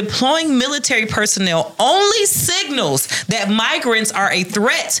 and deploying military personnel only signals that migrants are a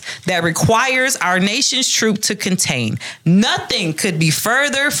threat that requires our nation's troops to contain. Nothing could be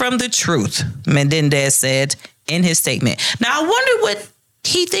further from the truth, Menendez said in his statement. Now, I wonder what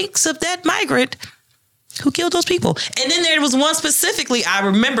he thinks of that migrant who killed those people. And then there was one specifically, I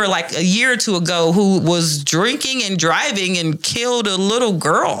remember like a year or two ago, who was drinking and driving and killed a little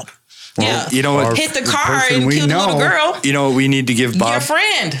girl. Well, yeah. You know what? Hit the car and killed a little girl. You know what we need to give Bob? Your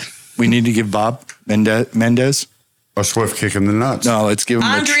friend. We need to give Bob Mendez A swift kick in the nuts. No, let's give him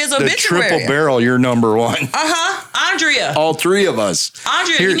Andrea's the obituary. triple barrel. You're number one. Andrea. All three of us.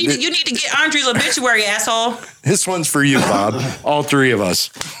 Andrea, Here, you need to get Andrea's obituary, asshole. This one's for you, Bob. All three of us.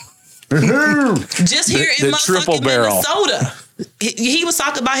 Just here in triple motherfucking barrel. Minnesota. He was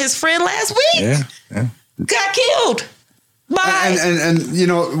talking about his friend last week. Yeah. Got killed. Bye. And you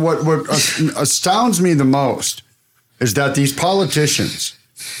know what astounds me the most is that these politicians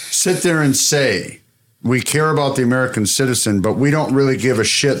sit there and say we care about the American citizen, but we don't really give a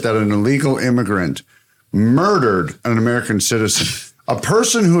shit that an illegal immigrant murdered an American citizen. A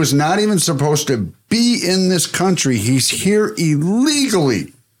person who is not even supposed to be in this country. He's here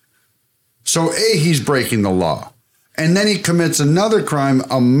illegally. So A, he's breaking the law. And then he commits another crime,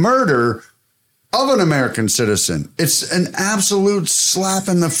 a murder of an American citizen. It's an absolute slap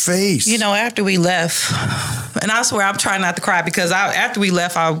in the face. You know, after we left, and I swear I'm trying not to cry because after we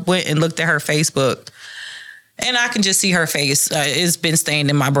left, I went and looked at her Facebook. And I can just see her face. It's been staying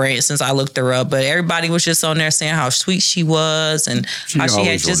in my brain since I looked her up. But everybody was just on there saying how sweet she was and how she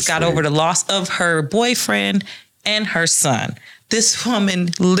had just got over the loss of her boyfriend and her son. This woman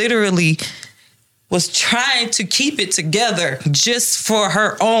literally was trying to keep it together just for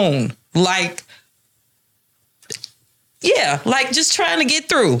her own. Like just trying to get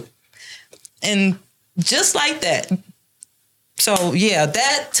through. And just like that. So, yeah,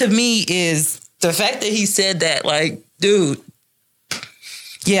 that to me is the fact that he said that, like, dude.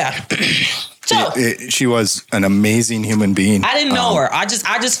 Yeah. So she was an amazing human being. I didn't know her. I just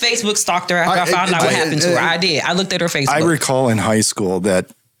Facebook stalked her after I found out what happened to her. I did. I looked at her Facebook. I recall in high school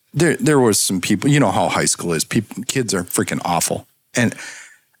that there was some people, you know how high school is. Kids are freaking awful. And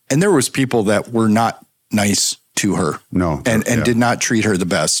there was people that were not nice to her. No. And did not treat her the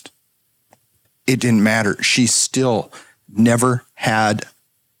best. It didn't matter. She still never had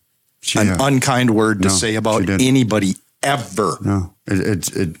an unkind word to say about anybody ever. No.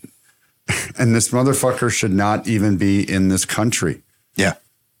 It and this motherfucker should not even be in this country. Yeah.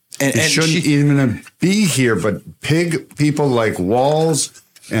 And shouldn't even be here, but pig people like Walz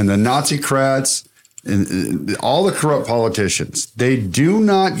and the Nazi-crats and all the corrupt politicians, they do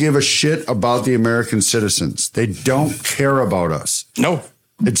not give a shit about the American citizens. They don't care about us. No.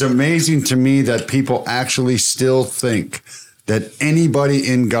 It's amazing to me that people actually still think that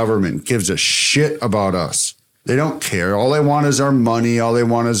anybody in government gives a shit about us. They don't care. All they want is our money. All they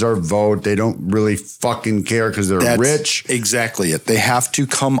want is our vote. They don't really fucking care because they're rich. Exactly it. They have to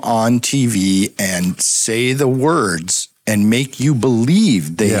come on TV and say the words and make you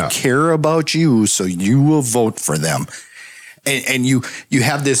believe they care about you, so you will vote for them. And you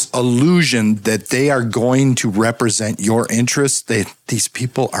have this illusion that they are going to represent your interests. These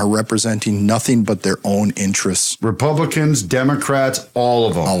people are representing nothing but their own interests. Republicans, Democrats, all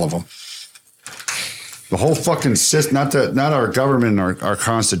of them. All of them. The whole fucking system, not our government, our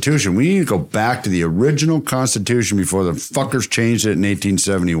Constitution. We need to go back to the original Constitution before the fuckers changed it in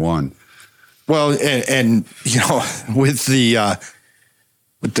 1871. Well, and you know, with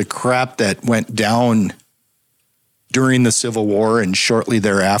the crap that went down during the Civil War and shortly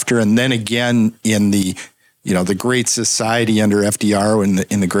thereafter, and then again in the Great Society under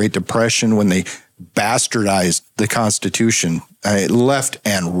FDR in the Great Depression when they bastardized the Constitution, left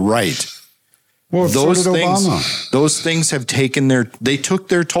and right. Well, those so did things, Obama. Those things have they took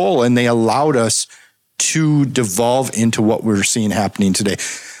their toll, and they allowed us to devolve into what we're seeing happening today.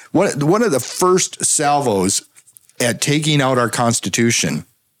 One of the first salvos at taking out our Constitution,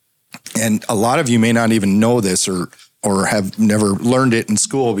 and a lot of you may not even know this or have never learned it in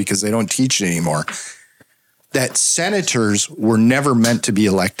school because they don't teach it anymore, that senators were never meant to be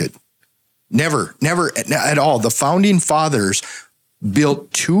elected. Never at all. The founding fathers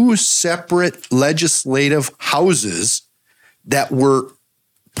built two separate legislative houses that were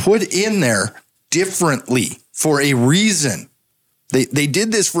put in there differently for a reason. They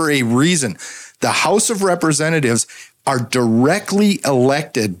did this for a reason. The House of Representatives are directly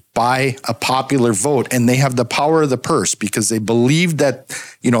elected by a popular vote, and they have the power of the purse because they believe that,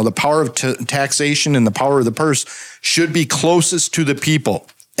 the power of taxation and the power of the purse should be closest to the people.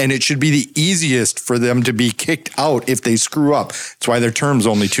 And it should be the easiest for them to be kicked out if they screw up. That's why their term's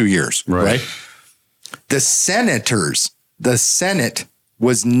only 2 years, right? The senators, the Senate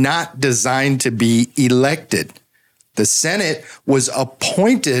was not designed to be elected. The Senate was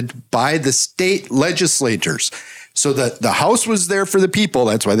appointed by the state legislators. So the House was there for the people.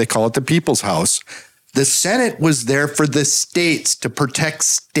 That's why they call it the People's House. The Senate was there for the states to protect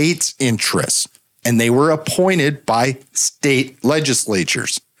states' interests. And they were appointed by state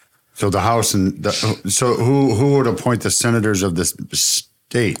legislatures. So the House so who would appoint the senators of the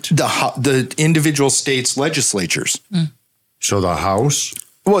state? The individual states' legislatures. So the House?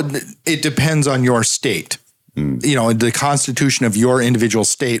 Well, it depends on your state. You know, the constitution of your individual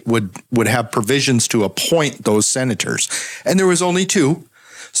state would have provisions to appoint those senators. And there was only 2.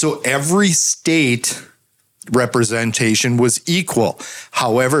 So every state representation was equal.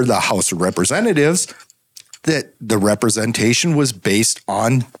 However, the House of Representatives, that the representation was based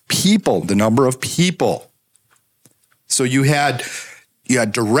on people, the number of people. So you had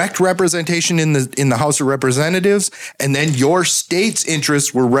direct representation in the House of Representatives, and then your state's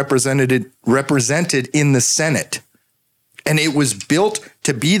interests were represented in the Senate. And it was built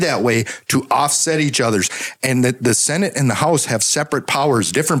to be that way, to offset each other's. And the Senate and the House have separate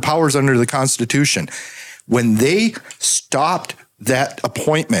powers, different powers under the Constitution. When they stopped that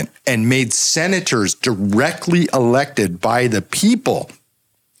appointment and made senators directly elected by the people,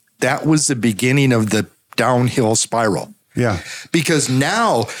 that was the beginning of the downhill spiral. Yeah. Because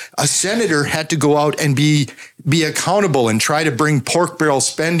now a senator had to go out and be accountable and try to bring pork barrel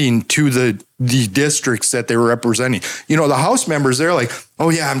spending to the districts that they were representing. You know, the House members, they're like, oh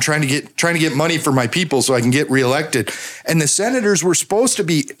yeah, I'm trying to get money for my people so I can get reelected. And the senators were supposed to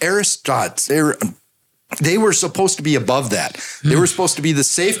be aristots. They were supposed to be above that. They were supposed to be the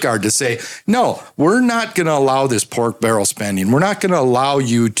safeguard to say, no, we're not going to allow this pork barrel spending. We're not going to allow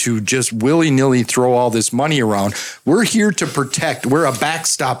you to just willy-nilly throw all this money around. We're here to protect. We're a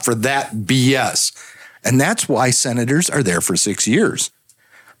backstop for that BS. And that's why senators are there for 6 years,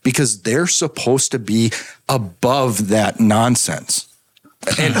 because they're supposed to be above that nonsense.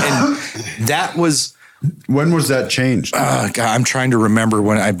 And that was... When was that changed? God, I'm trying to remember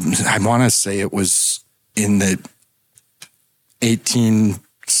when I want to say it was in the 1860s,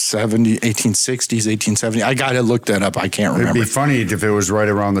 1870s. I got to look that up. I can't remember. It'd be funny if it was right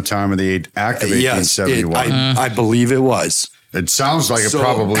around the time of the Act of 1871. I believe it was. It sounds like it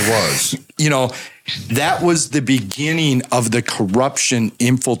probably was. You know, that was the beginning of the corruption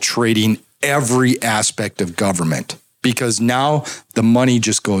infiltrating every aspect of government. Because now the money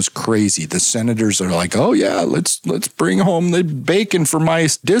just goes crazy. The senators are like, oh yeah, let's bring home the bacon for my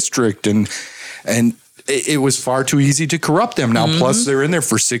district. And it was far too easy to corrupt them. Now, plus they're in there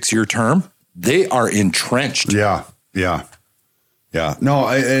for 6-year term. They are entrenched. Yeah. No,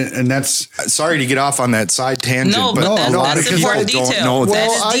 and that's... Sorry to get off on that side tangent. No, but that's important detail. That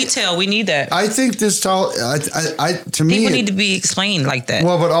is detail. We need that. I think this all... to me... People need to be explained like that.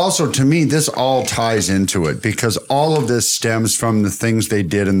 Well, but also to me, this all ties into it, because all of this stems from the things they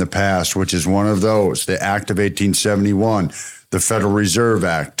did in the past, which is one of those, the Act of 1871, the Federal Reserve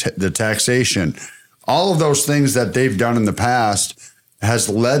Act, the taxation. All of those things that they've done in the past has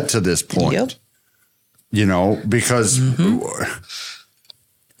led to this point. Yep. You know, because I'm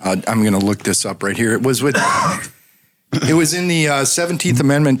going to look this up right here. It was in the 17th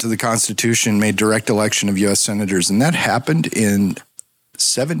Amendment to the Constitution, made direct election of U.S. senators, and that happened in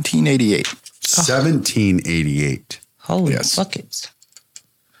 1788. 1788. Holy buckets.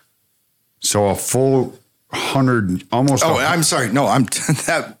 So a full 100, almost. Oh, I'm sorry. No,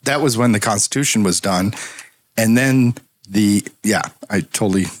 that was when the Constitution was done. And then I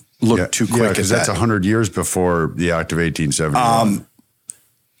totally looked too quick. Because that's 100 years before the Act of 1871.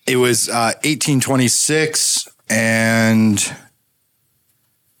 It was 1826, and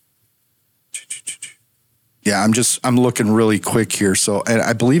I'm looking really quick here. So, and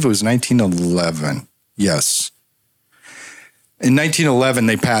I believe it was 1911. Yes. In 1911,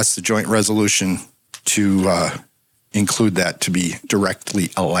 they passed the joint resolution to include that to be directly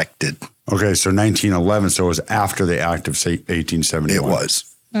elected. Okay, so 1911, so it was after the Act of 1871. It was.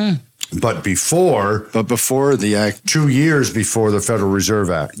 But before the Act. 2 years before the Federal Reserve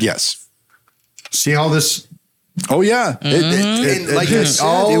Act. Yes. See how this... Oh, yeah. It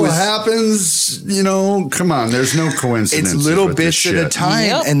all happens, you know, come on, there's no coincidence. It's little bits at a time.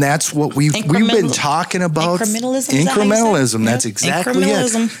 Yep. And that's what we've been talking about. Incrementalism. That's exactly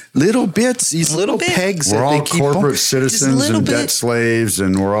it. Little bits, these little pegs. We're all corporate citizens and debt slaves,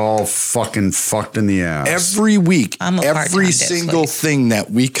 and we're all fucking fucked in the ass. Every week, every single thing that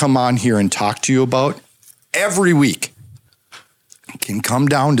we come on here and talk to you about, every week, can come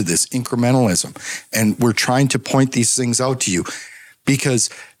down to this incrementalism. And we're trying to point these things out to you because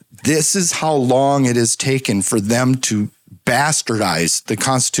this is how long it has taken for them to bastardize the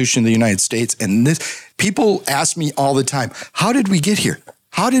Constitution of the United States. And this, people ask me all the time, how did we get here?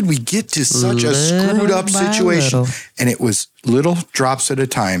 How did we get to such a screwed up situation? Little. And it was little drops at a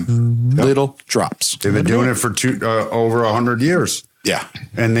time, little drops. They've been doing it for over 100 years. Yeah.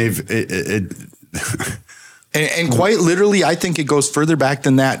 And And quite literally, I think it goes further back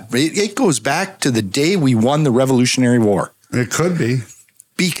than that. It goes back to the day we won the Revolutionary War. it could be.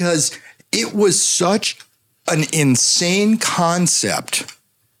 Because it was such an insane concept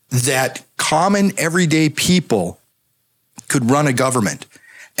that common everyday people could run a government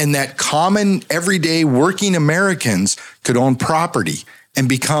and that common everyday working Americans could own property and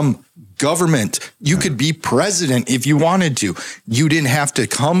become government. You could be president if you wanted to. You didn't have to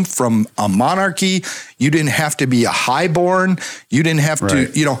come from a monarchy. You didn't have to be a highborn. You didn't have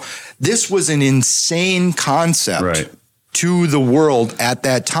to, this was an insane concept to the world at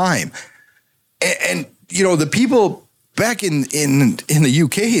that time. And the people back in the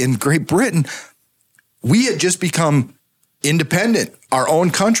UK and Great Britain, we had just become independent, our own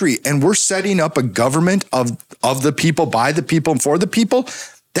country, and we're setting up a government of the people, by the people, and for the people.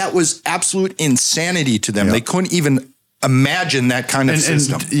 That was absolute insanity to them. Yep. They couldn't even imagine that kind of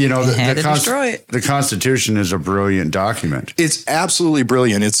system. Destroy it. The Constitution is a brilliant document. It's absolutely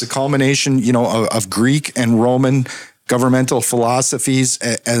brilliant. It's a culmination, of Greek and Roman governmental philosophies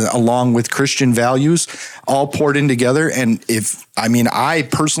along with Christian values all poured in together. And I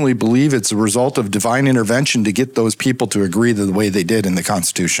personally believe it's a result of divine intervention to get those people to agree the way they did in the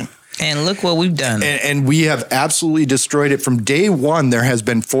Constitution. And look what we've done. And we have absolutely destroyed it. From day one, there has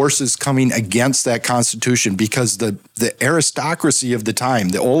been forces coming against that Constitution because the aristocracy of the time,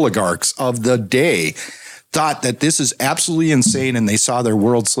 the oligarchs of the day, thought that this is absolutely insane, and they saw their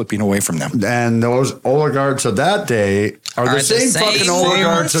world slipping away from them. And those oligarchs of that day are the same fucking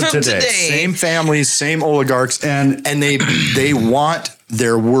oligarchs of today. Same families, same oligarchs, and they want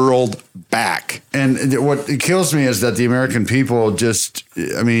their world back. And what kills me is that the American people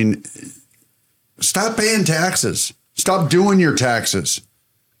stop paying taxes. Stop doing your taxes.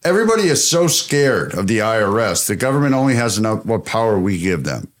 Everybody is so scared of the IRS. The government only has enough what power we give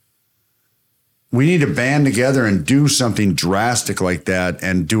them. We need to band together and do something drastic like that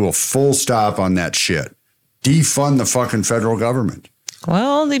and do a full stop on that shit. Defund the fucking federal government.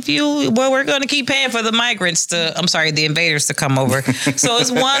 Well, we're going to keep paying for the the invaders to come over. So it's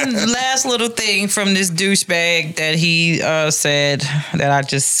one last little thing from this douchebag that he said that I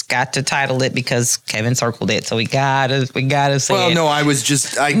just got to title it because Kevin circled it. So we gotta say it. No, I got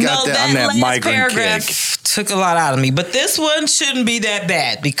that on that migrant paragraph kick. Took a lot out of me, but this one shouldn't be that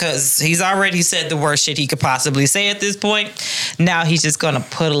bad because he's already said the worst shit he could possibly say at this point. Now he's just going to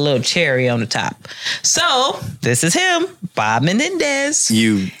put a little cherry on the top. So this is him, Bob Menendez.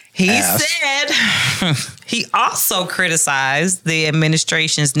 He said he also criticized the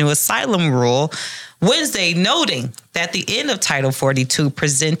administration's new asylum rule Wednesday, noting that the end of Title 42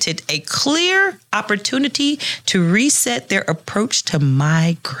 presented a clear opportunity to reset their approach to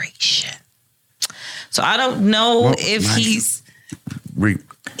migration. So I don't know if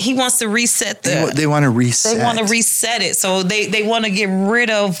he wants to reset They want to reset. They want to reset it. So they want to get rid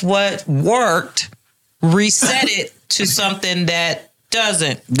of what worked, reset it to something that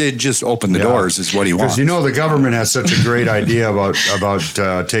doesn't. They just open the doors is what he wants. Because the government has such a great idea about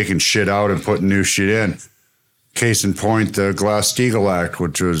taking shit out and putting new shit in. Case in point, the Glass-Steagall Act,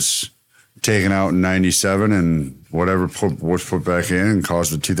 which was taken out in 97 and whatever was put back in and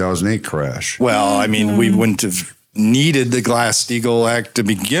caused the 2008 crash. Well, we wouldn't have needed the Glass-Steagall Act to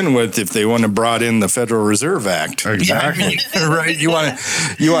begin with if they wouldn't have brought in the Federal Reserve Act. Exactly. Right? You want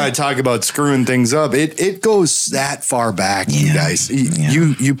to talk about screwing things up. It goes that far back, you guys.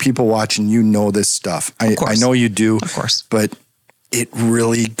 You people watching, this stuff. I know you do. Of course. But it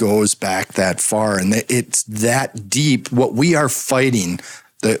really goes back that far, and it's that deep. What we are fighting,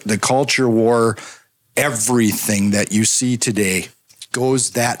 the culture war, everything that you see today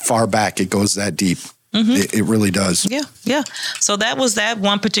goes that far back. It goes that deep. Mm-hmm. It really does. Yeah. So that was that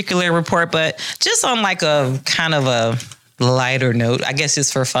one particular report, but just on like a kind of a lighter note, I guess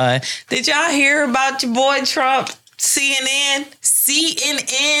it's for fun. Did y'all hear about your boy Trump? CNN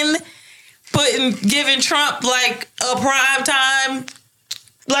giving Trump like a prime time,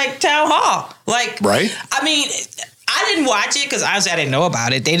 like town hall, like right. I I didn't watch it because I didn't know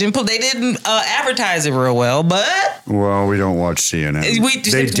about it. They didn't advertise it real well, but Well, we don't watch CNN.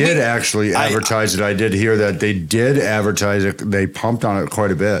 They did actually advertise it. I did hear that they did advertise it. They pumped on it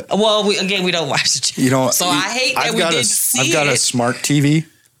quite a bit. well, we don't watch it. So I hate that we didn't see it. I've got a smart TV.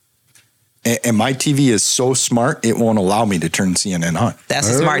 And my TV is so smart, it won't allow me to turn CNN on. That's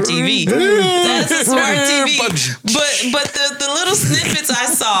a smart TV. That's a smart TV. But the little snippets I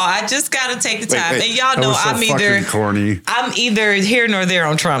saw, I just got to take the time. And y'all know I'm either here nor there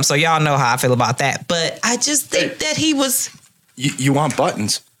on Trump, so y'all know how I feel about that. But I just think that he was. You want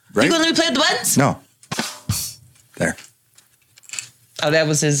buttons, right? You gonna let me play with the buttons? No. There. Oh, that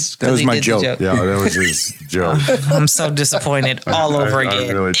was his. That was my joke. Yeah, that was his joke. I'm so disappointed all over again. I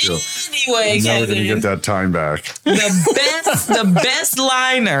really do. Anyway, I'm never gonna get that time back. The best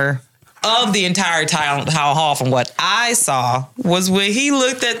liner of the entire town hall, from what I saw, was when he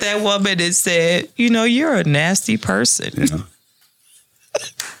looked at that woman and said, "You're a nasty person." Yeah.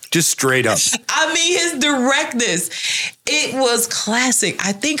 Just straight up. I mean, his directness. It was classic.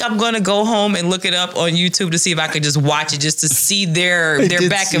 I think I'm going to go home and look it up on YouTube to see if I could just watch it, just to see their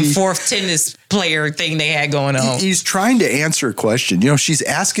back and forth tennis player thing they had going on. He's trying to answer a question. She's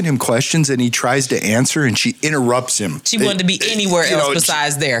asking him questions and he tries to answer and she interrupts him. She wanted to be anywhere else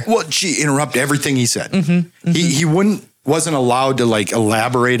besides there. Well, she interrupted everything he said. Mm-hmm. He wasn't allowed to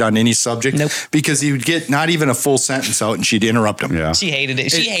elaborate on any subject. Nope. Because he would get not even a full sentence out and she'd interrupt him. Yeah. She hated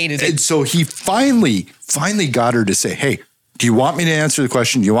it. And so he finally got her to say, "Hey, do you want me to answer the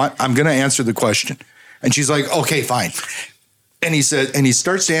question? I'm going to answer the question." And she's like, "Okay, fine." And he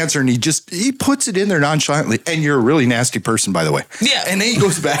starts to answer and he puts it in there nonchalantly. "And you're a really nasty person, by the way." Yeah. And then he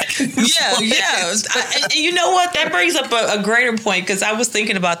goes back. Yeah. And you know what? That brings up a greater point, because I was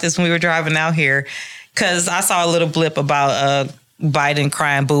thinking about this when we were driving out here, because I saw a little blip about Biden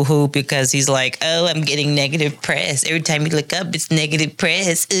crying boo-hoo because he's like, "Oh, I'm getting negative press. Every time you look up, it's negative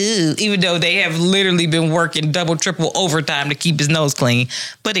press. Ooh," even though they have literally been working double, triple overtime to keep his nose clean.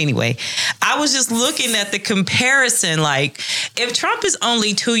 But anyway, I was just looking at the comparison. Like, if Trump is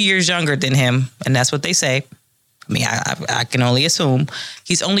only 2 years younger than him, and that's what they say, I mean, I can only assume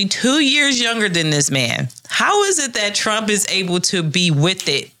he's only 2 years younger than this man. How is it that Trump is able to be with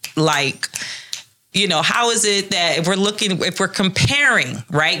it? Like, how is it that if we're comparing,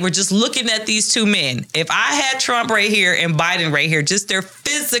 right? We're just looking at these two men. If I had Trump right here and Biden right here, just their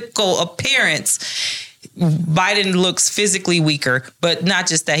physical appearance, Biden looks physically weaker, but not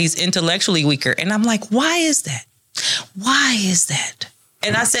just that, he's intellectually weaker. And I'm like, why is that? Why is that?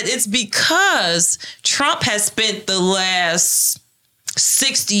 And I said, it's because Trump has spent the last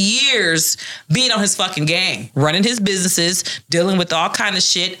 60 years being on his fucking game, running his businesses, dealing with all kind of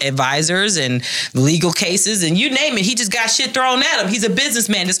shit, advisors and legal cases, and you name it. He just got shit thrown at him. He's a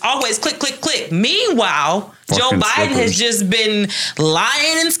businessman. It's always click, click, click. Meanwhile, Joe Biden has just been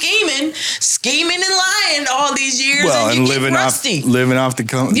lying and scheming and lying all these years. Well, and living off the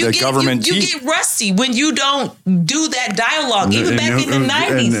government. You get rusty when you don't do that dialogue, even back in the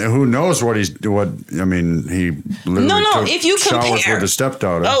 90s. And who knows what he literally took if you compare, showers with a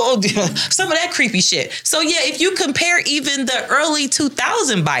stepdaughter. Some of that creepy shit. So yeah, if you compare even the early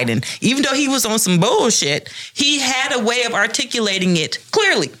 2000 Biden, even though he was on some bullshit, he had a way of articulating it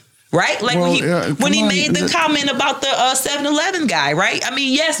clearly. Right? Like when he made the comment about the 7-Eleven guy, right? I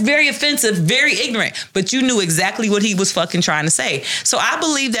mean, yes, very offensive, very ignorant, but you knew exactly what he was fucking trying to say. So I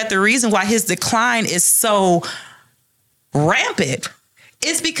believe that the reason why his decline is so rampant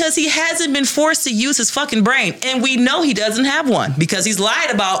is because he hasn't been forced to use his fucking brain. And we know he doesn't have one because he's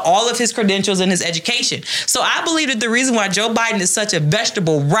lied about all of his credentials and his education. So I believe that the reason why Joe Biden is such a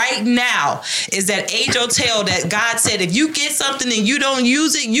vegetable right now is that age old tale that God said, if you get something and you don't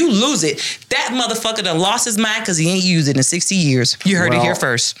use it, you lose it. That motherfucker done lost his mind because he ain't used it in 60 years. You heard it here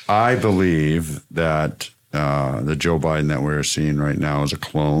first. I believe that the Joe Biden that we're seeing right now is a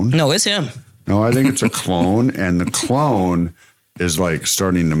clone. No, it's him. No, I think it's a clone. And the clone is like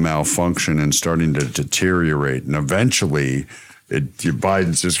starting to malfunction and starting to deteriorate. And eventually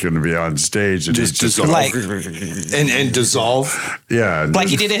Biden's just going to be on stage and just dissolve. And dissolve. Yeah. Like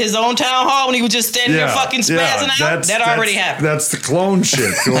he did at his own town hall when he was just standing there fucking spazzing out. That already happened. That's the clone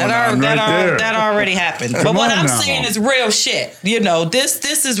shit going on there. That already happened. But what I'm saying is real shit.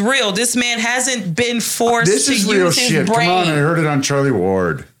 This is real. This man hasn't been forced to use his brain. Come on, I heard it on Charlie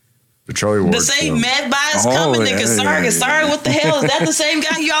Ward. The same mad bias coming. Sorry, what the hell? Is that the same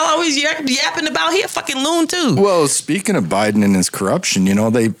guy y'all always yapping about? He a fucking loon too. Well, speaking of Biden and his corruption,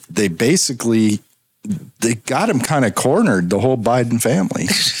 they basically got him kind of cornered, the whole Biden family.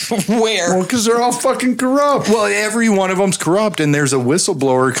 Where? Well, because they're all fucking corrupt. Well, every one of them's corrupt, and there's a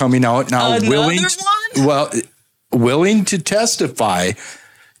whistleblower coming out now. Another one? Well, willing to testify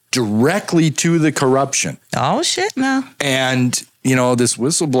directly to the corruption. Oh, shit, no. And, this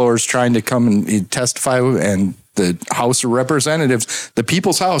whistleblower is trying to come and testify, and the House of Representatives, the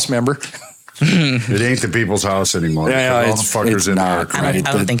People's House, member. It ain't the people's house anymore. Yeah, all the fuckers in there. I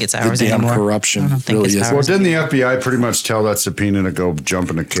don't think it's ours the damn anymore. corruption I don't think really it's is. Well, didn't the FBI pretty much tell that subpoena to go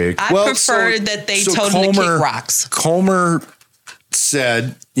jump in a cake? I preferred that they told him to kick rocks. Comer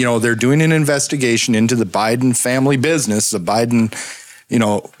said, they're doing an investigation into the Biden family business. The Biden,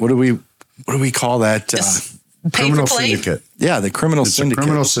 what do we call that? Criminal syndicate. Yeah, the criminal syndicate.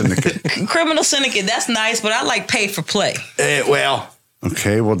 Criminal syndicate. Criminal syndicate. That's nice, but I like pay for play.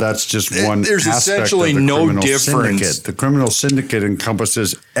 Okay, well, that's just one. There's aspect essentially of the no criminal difference. Syndicate. The criminal syndicate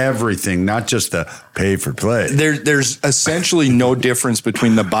encompasses everything, not just the pay for play. There's essentially no difference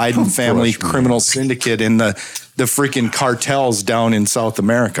between the Biden family criminal syndicate and the freaking cartels down in South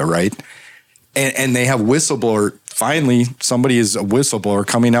America, right? And they have whistleblower. Finally, somebody is a whistleblower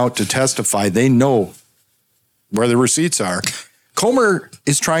coming out to testify. They know where the receipts are. Comer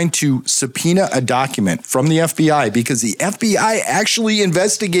is trying to subpoena a document from the FBI because the FBI actually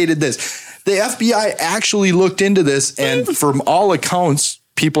investigated this. The FBI actually looked into this, and from all accounts,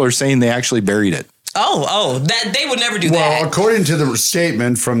 people are saying they actually buried it. That they would never do that. Well, according to the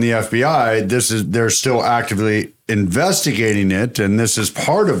statement from the FBI, they're still actively investigating it, and this is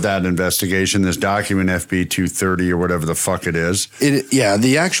part of that investigation. This document, FB 230 or whatever the fuck it is.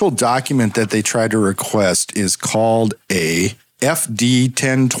 The actual document that they tried to request is called a FD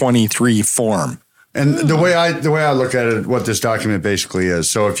 1023 form. And the way I look at it, what this document basically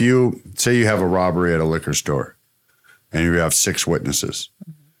is. So if you say you have a robbery at a liquor store, and you have 6 witnesses.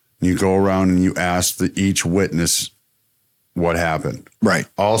 You go around and you ask each witness what happened. Right.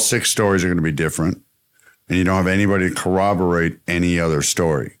 All 6 stories are going to be different, and you don't have anybody to corroborate any other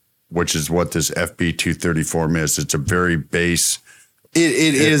story, which is what this FB 230 form is. It's a very base.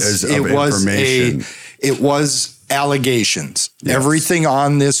 It was allegations. Yes. Everything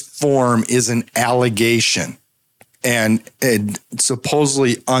on this form is an allegation, and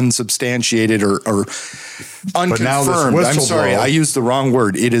supposedly unsubstantiated or unconfirmed. I'm sorry, I used the wrong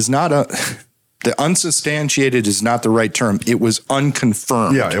word. It is not the unsubstantiated is not the right term. It was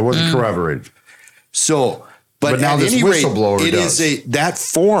unconfirmed. Yeah, it wasn't corroborated. So, but now at this any rate, whistleblower it does. is that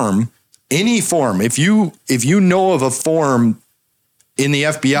form, any form. If you know of a form in the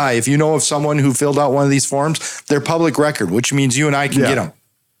FBI, if you know of someone who filled out one of these forms, they're public record, which means you and I can get them.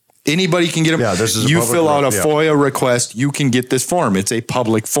 Anybody can get them. Yeah, this is you fill out a FOIA request, you can get this form. It's a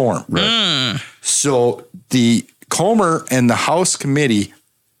public form. Right. So the Comer and the House committee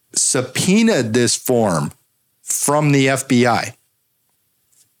subpoenaed this form from the FBI.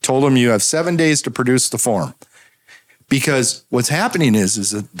 Told them you have 7 days to produce the form. Because what's happening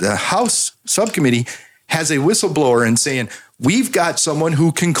is that the House subcommittee has a whistleblower and saying, we've got someone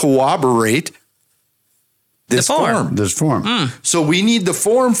who can corroborate this form. This form. So we need the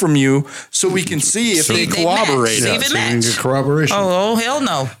form from you so we can see if they corroborate See it. if it So you can match. get corroboration. Oh, hell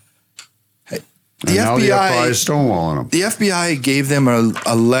no. The now the FBI is FBI, stonewalling them. the FBI gave them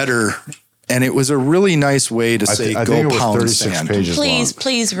a letter, and it was a really nice way to say, I go think it was pound 36 sand. pages long.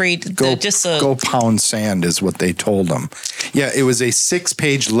 Please read. Go pound sand is what they told them. Yeah, it was a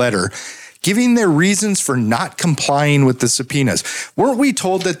 6-page letter giving their reasons for not complying with the subpoenas. Weren't we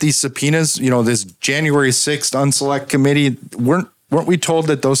told that these subpoenas, this January 6th unselect committee, weren't we told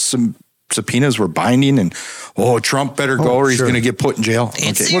that those subpoenas were binding and, Trump better go or he's sure. going to get put in jail?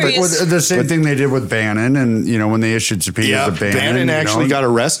 It's Well, serious. the same thing they did with Bannon, and when they issued subpoenas to Bannon. Bannon actually got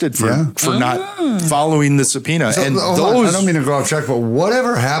arrested for not following the subpoena. So, and hold on, those, I don't mean to go off track, but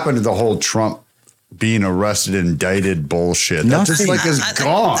whatever happened to the whole Trump being arrested, indicted bullshit? That just is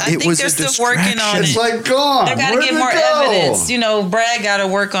gone. I think was they're a still working on It's it. like gone. They got to Where'd get it more go? evidence. Brad got to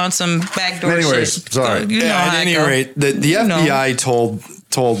work on some backdoor Anyways, shit. sorry. You know how at it any go. rate, the FBI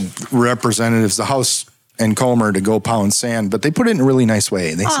told representatives, the House and Comer, to go pound sand, but they put it in a really nice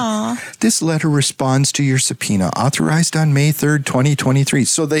way. They said, this letter responds to your subpoena authorized on May 3rd, 2023.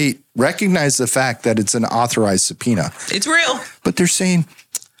 So they recognize the fact that it's an authorized subpoena, It's real. but they're saying,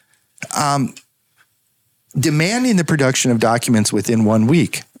 demanding the production of documents within 1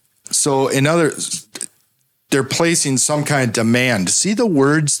 week. So they're placing some kind of demand. See the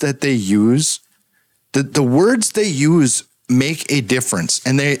words that they use? The words they use make a difference,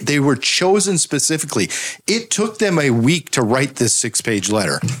 and they were chosen specifically. It took them a week to write this 6-page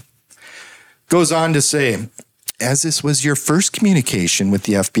letter. Goes on to say, as this was your first communication with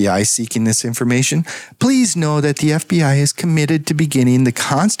the FBI seeking this information, please know that the FBI is committed to beginning the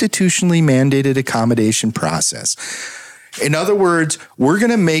constitutionally mandated accommodation process. In other words, we're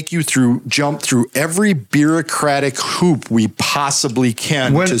going to make you jump through every bureaucratic hoop we possibly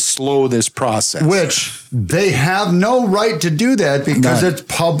can to slow this process. Which they have no right to do that because it's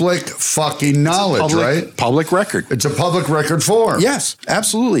public fucking knowledge, right? Public record. It's a public record form. Yes,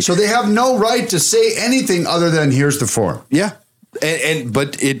 absolutely. So they have no right to say anything other than here's the form. Yeah.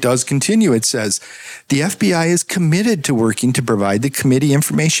 But it does continue. It says, the FBI is committed to working to provide the committee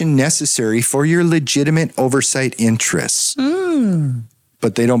information necessary for your legitimate oversight interests.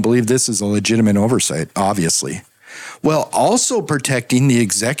 But they don't believe this is a legitimate oversight, obviously. While also protecting the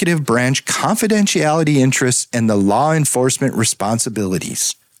executive branch confidentiality interests and the law enforcement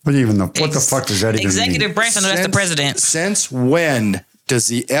responsibilities. What the fuck does that even mean? Executive branch, I know that's the president. Since when does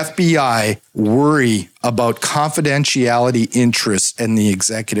the FBI worry about confidentiality interests in the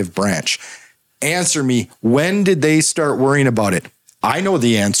executive branch? Answer me, when did they start worrying about it? I know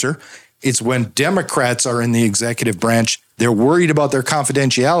the answer. It's when Democrats are in the executive branch, they're worried about their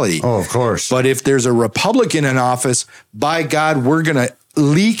confidentiality. Oh, of course. But if there's a Republican in office, by God, we're going to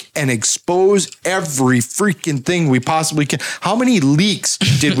leak and expose every freaking thing we possibly can. How many leaks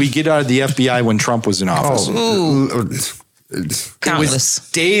did we get out of the FBI when Trump was in office? It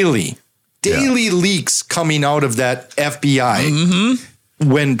was daily leaks coming out of that FBI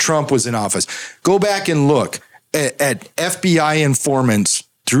when Trump was in office. Go back and look at FBI informants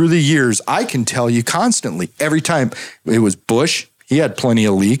through the years. I can tell you constantly, every time it was Bush, he had plenty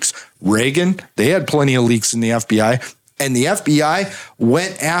of leaks. Reagan, they had plenty of leaks in the FBI. And the FBI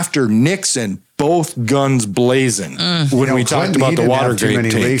went after Nixon, both guns blazing. When we talked about the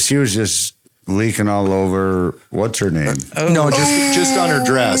Watergate tapes. He was just leaking all over. What's her name? No, just on her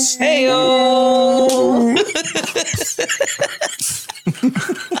dress. Hey-o.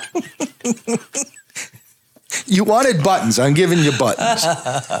 You wanted buttons. I'm giving you buttons.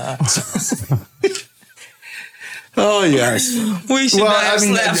 Oh, yes. We should not have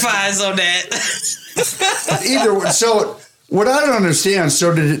slap fines on that. So what I don't understand,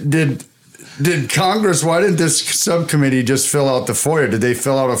 so did Congress, why didn't this subcommittee just fill out the FOIA? Did they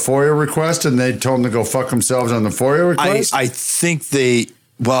fill out a FOIA request and they told them to go fuck themselves on the FOIA request? I think they're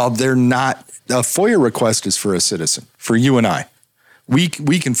not. A FOIA request is for a citizen, for you and I. We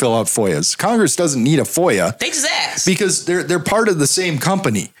can fill out FOIAs. Congress doesn't need a FOIA. They just ask. Because they're part of the same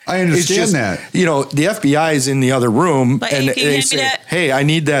company. I understand that. You know, the FBI is in the other room and they say, hey, I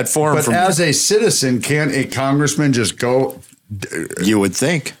need that form. But as a citizen, can't a congressman just go? You would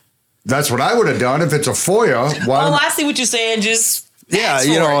think. That's what I would have done if it's a FOIA. I see what you're saying. Just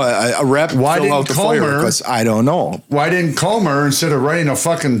a rep why fill didn't out the Comer, FOIA request. I don't know. Why didn't Comer, instead of writing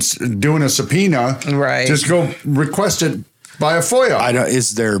doing a subpoena, just go request it by a FOIA?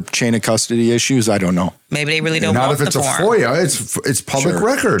 Is there chain of custody issues? I don't know. Maybe they really don't want the form. Not if it's a FOIA. It's public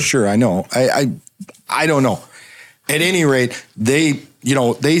record. Sure, I know. I don't know. At any rate, they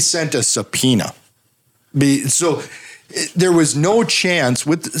sent a subpoena. So there was no chance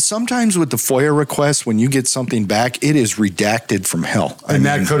sometimes with the FOIA request, when you get something back, it is redacted from hell.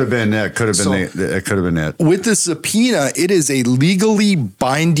 That could have been it. With the subpoena, it is a legally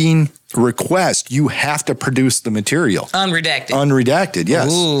binding request. You have to produce the material. Unredacted,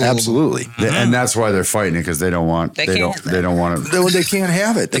 yes. Ooh. Absolutely. And that's why they're fighting it, because they don't want it. They can't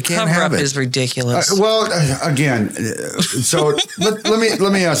have it. They can't have it. Is ridiculous. Again, so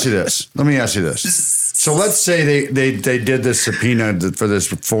let me ask you this. So let's say they did this subpoena for this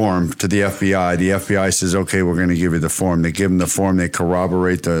form to the FBI. The FBI says, okay, we're going to give you the form. They give them the form. They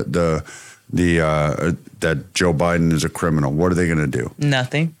corroborate that Joe Biden is a criminal. What are they going to do?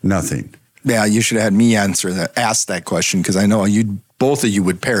 Nothing. Yeah, you should have had me ask that question, because I know both of you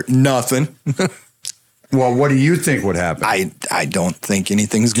would parrot nothing. Well, what do you think would happen? I don't think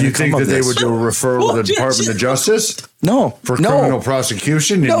anything's going to come of this. Do you think that they would do a referral to the Department of Justice? No. For criminal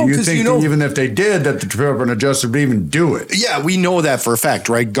prosecution? No, do you think that even if they did, that the Department of Justice would even do it? Yeah, we know that for a fact,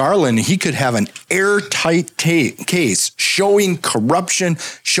 right? Garland, he could have an airtight case showing corruption,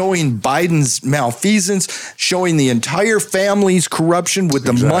 showing Biden's malfeasance, showing the entire family's corruption with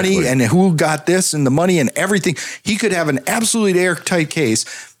the money and who got this and the money and everything. He could have an absolute airtight case.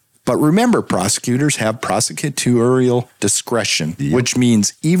 But remember, prosecutors have prosecutorial discretion, which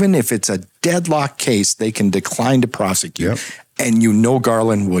means even if it's a deadlock case, they can decline to prosecute. And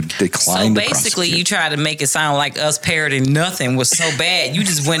Garland would decline. So basically, you try to make it sound like us parroting nothing was so bad. You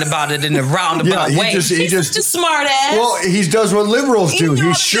just went about it in a roundabout way. He's just a smart ass. Well, he does what liberals do. He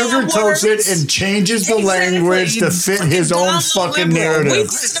sugarcoats it and changes the language to fit his own fucking narrative. We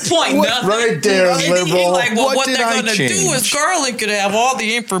the point, nothing. Right there, liberal. Like, well, what they're going to do is Garland could have all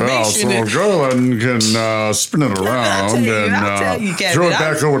the information. Oh, so Garland can spin it around and throw it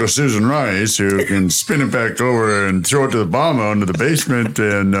back over to Susan Rice, who can spin it back over and throw it to the Obama into the basement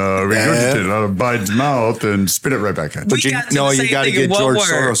and regurgitate it out of Biden's mouth and spit it right back at. But you got to get George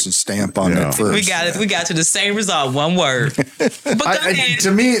Soros' stamp on it first. We got to the same result, one word. But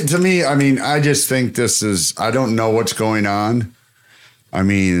to me, I mean, I just think this is. I don't know what's going on. I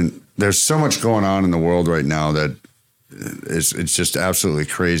mean, there's so much going on in the world right now that it's just absolutely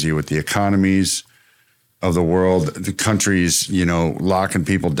crazy with the economies of the world, the countries, locking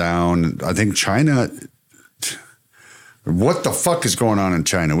people down. I think China. What the fuck is going on in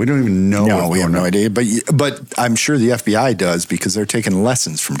China? We don't even know. No, we have no idea. But I'm sure the FBI does because they're taking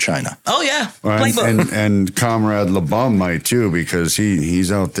lessons from China. Oh yeah, and Comrade LeBum might too because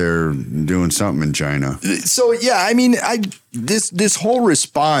he's out there doing something in China. So yeah, I mean, this whole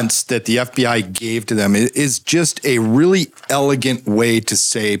response that the FBI gave to them is just a really elegant way to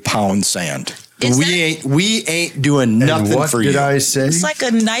say pound sand. We ain't doing nothing for you. What did I say? It's like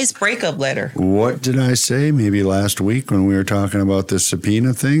a nice breakup letter. What did I say? Maybe last week when we were talking about this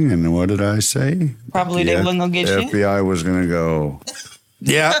subpoena thing, and what did I say? Probably they wasn't gonna get you. FBI was gonna go.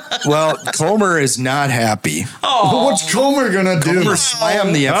 Yeah, well, Comer is not happy. Oh, what's Comer gonna do? Comer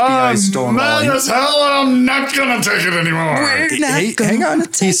slammed the FBI stone wall. I'm mad as hell, and I'm not gonna take it anymore. Hang on.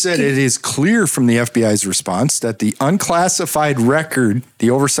 He said it is clear from the FBI's response that the unclassified record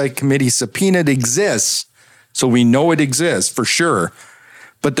the Oversight Committee subpoenaed exists, so we know it exists for sure,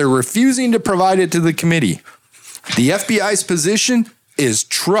 but they're refusing to provide it to the committee. The FBI's position is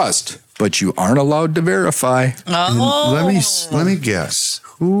trust, but you aren't allowed to verify. Oh. Let me guess.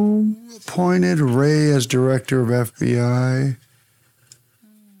 Who appointed Ray as director of FBI?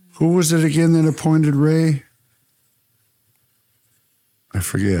 Who was it again that appointed Ray? I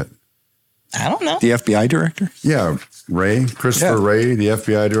forget. I don't know. The FBI director? Yeah, Ray, Christopher Ray, the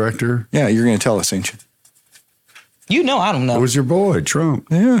FBI director. Yeah, you're going to tell us, ain't you? You know, I don't know. It was your boy, Trump.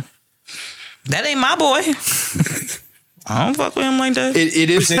 Yeah. That ain't my boy. I don't fuck with him like that. It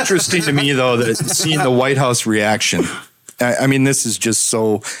is interesting to me, though, that seeing the White House reaction. I mean, this is just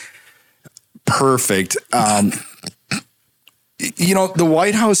so perfect. The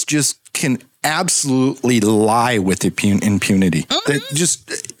White House just can absolutely lie with impunity.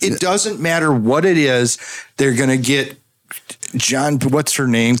 It doesn't matter what it is. They're going to get John, what's her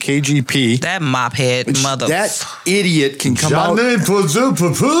name? KGP. That mophead mother. That idiot can come out and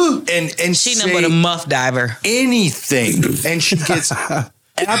she say but a muff diver. Anything, and she gets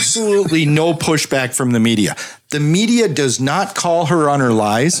absolutely no pushback from the media. The media does not call her on her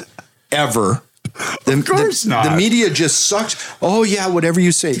lies ever. Of course not. The media just sucks. Oh yeah, whatever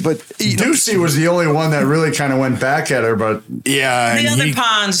you say. But Ducey was the only one that really kind of went back at her. But yeah, the other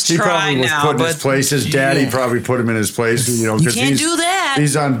pawns he try probably was now. put in his place. His daddy probably put him in his place. You can't do that.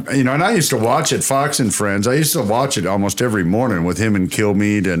 He's on. And I used to watch it, Fox and Friends. I used to watch it almost every morning with him and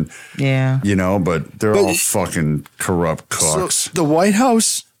Kilmeade and But they're all fucking corrupt cocks. So the White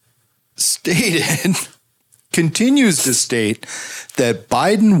House stated. Continues to state that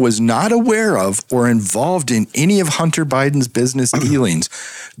Biden was not aware of or involved in any of Hunter Biden's business dealings,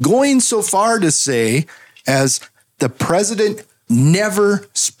 going so far to say as the president never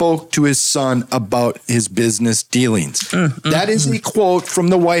spoke to his son about his business dealings. That is a quote from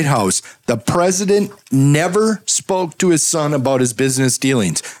the White House. The president never spoke to his son about his business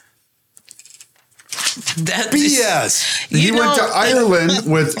dealings. BS. He went to Ireland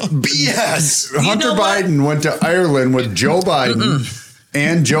with BS. Hunter Biden went to Ireland with Joe Biden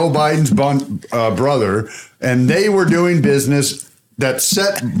and Joe Biden's brother, and they were doing business that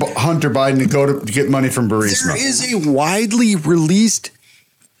set Hunter Biden to go to get money from Burisma. There is a widely released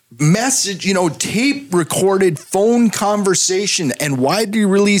message, tape recorded phone conversation and widely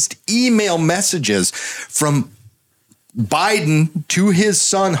released email messages from Biden to his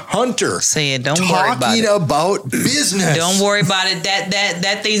son Hunter, saying, "Don't worry about it. Talking about business. Don't worry about it.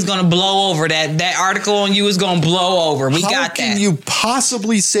 That thing's gonna blow over. That article on you is gonna blow over. We got that." How can you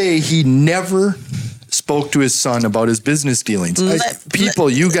possibly say he never spoke to his son about his business dealings?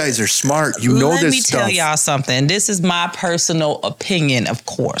 You guys are smart. You know this stuff. Let me tell y'all something. This is my personal opinion, of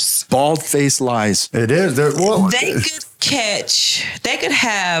course. Bald-faced lies. It is. They could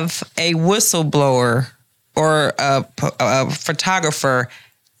have a whistleblower or a photographer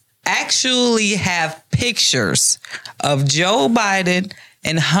actually have pictures of Joe Biden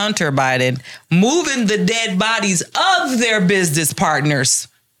and Hunter Biden moving the dead bodies of their business partners.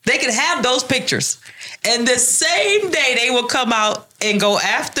 They could have those pictures. And the same day they will come out and go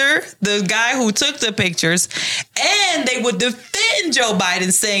after the guy who took the pictures, and they would defend Joe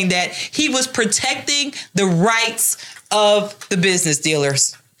Biden, saying that he was protecting the rights of the business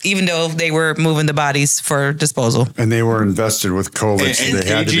dealers, even though they were moving the bodies for disposal. And they were invested with COVID. So And they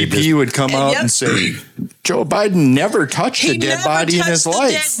had to be KGP would come out and say, Joe Biden never touched a dead body in his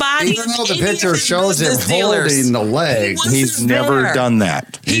life. Even though the picture shows him holding the leg, He's never done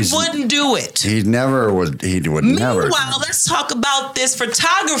that. He wouldn't do it. he never would. He would never. Meanwhile, let's talk about this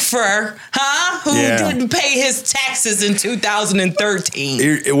photographer, who didn't pay his taxes in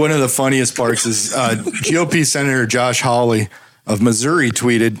 2013. One of the funniest parts is GOP Senator Josh Hawley of Missouri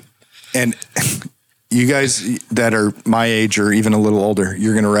tweeted, and you guys that are my age or even a little older,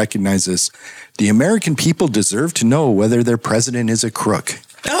 you're going to recognize this. The American people deserve to know whether their president is a crook.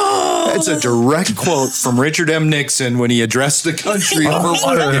 Oh, That's a direct quote from Richard M. Nixon when he addressed the country over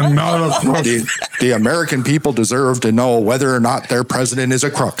I'm not a crook. the American people deserve to know whether or not their president is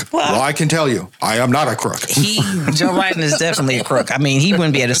a crook. Well, I can tell you, I am not a crook. Joe Biden is definitely a crook. I mean, he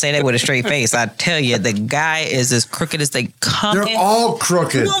wouldn't be able to say that with a straight face. I tell you, the guy is as crooked as they come. They're all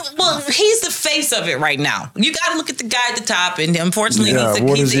crooked. Well, he's the face of it right now. You got to look at the guy at the top, and unfortunately,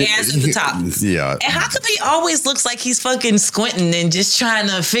 he's the ass at the top. Yeah. And how come he always looks like he's fucking squinting and just trying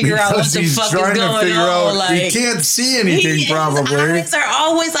to figure out what the fuck is going on? Like, he can't see anything, probably. His eyes are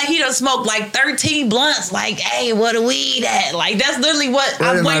always like he done smoked like 13 blunts. Like, hey, what a weed at? Like, that's literally what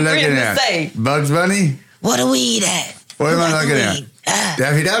I'm waiting for him to say. Bugs Bunny? What a weed at? What am I looking at?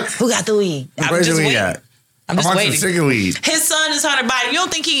 Daffy Duck? Who got the weed? Where's the weed at? I'm just waiting. Sick of weed. His son is Hunter Biden. You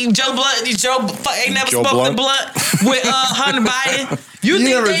don't think Joe ain't never Joe smoked Blunt? a blunt with Hunter Biden? You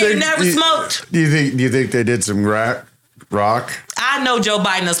think they never smoked? Do you think they did some rock? I know Joe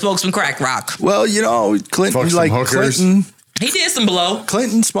Biden has smoked some crack rock. Well, Clinton, Fuck some hookers. He did some blow.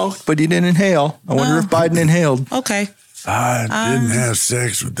 Clinton smoked, but he didn't inhale. I wonder if Biden inhaled. Okay. I didn't have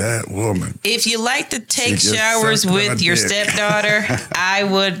sex with that woman. If you like to take She just showers sucked my with your dick. stepdaughter, I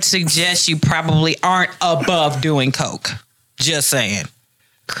would suggest you probably aren't above doing coke. Just saying.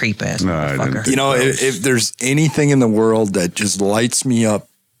 Creep ass No, I didn't motherfucker. think- If there's anything in the world that just lights me up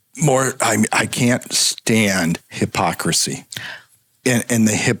more, I can't stand hypocrisy. And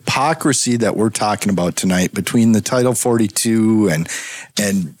the hypocrisy that we're talking about tonight between the Title 42 and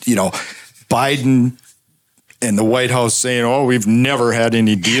Biden and the White House saying, "Oh, we've never had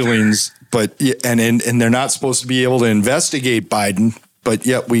any dealings," but and they're not supposed to be able to investigate Biden, but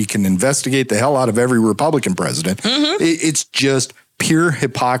yet we can investigate the hell out of every Republican president. Mm-hmm. It's just pure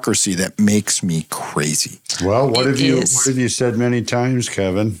hypocrisy that makes me crazy. Well, what It have you is. said many times,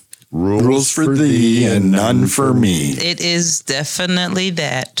 Kevin? Rules for thee and none for me. It is definitely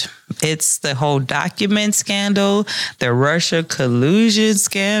that. It's the whole document scandal, the Russia collusion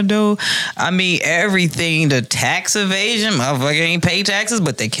scandal. I mean, everything, the tax evasion. Motherfucker ain't pay taxes,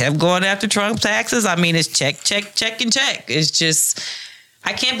 but they kept going after Trump taxes. I mean, it's check, and check. It's just,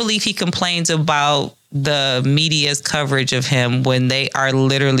 I can't believe he complains about the media's coverage of him when they are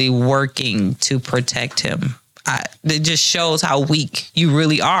literally working to protect him. It just shows how weak you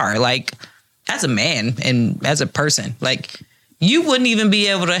really are, like as a man and as a person. Like, you wouldn't even be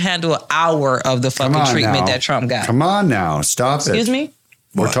able to handle an hour of the fucking treatment that Trump got. Come on now, stop Excuse it. me?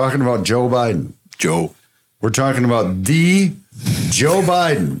 We're talking about Joe Biden. Joe. We're talking about the Joe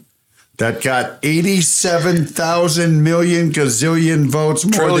Biden that got 87,000 million gazillion votes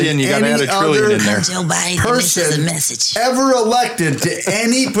more Trillion, than you gotta any add a trillion other in there. Joe Biden, person message. ever elected to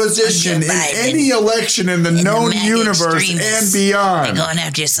any position Joe in Biden. any election in the known universe and beyond. They're going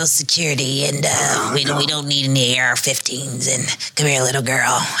after your Social Security, and we don't need any AR-15s. And come here, little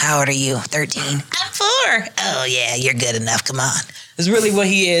girl. How old are you? 13. I'm 4. Oh yeah, you're good enough. Come on. That's really what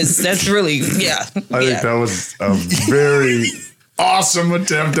he is. That's really I think that was a very awesome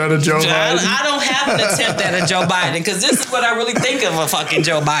attempt at a Joe Biden. I don't have an attempt at a Joe Biden because this is what I really think of a fucking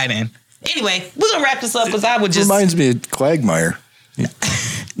Joe Biden. Anyway, we're gonna wrap this up because I would just Reminds me of Quagmire.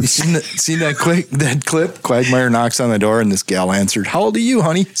 You seen that clip? Quagmire knocks on the door and this gal answered, "How old are you,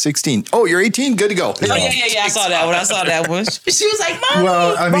 honey?" 16. "Oh, you're 18? Good to go." Oh, yeah. I saw that one. She was like, "Mom,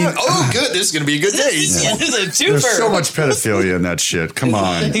 Well, I mean, Oh, good. This is going to be a good day. this is a twofer." there's so much pedophilia in that shit. Come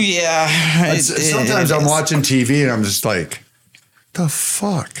on. Yeah. Sometimes I'm watching TV and I'm just like, the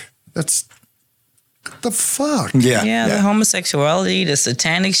fuck? That's the fuck? Yeah, the homosexuality, the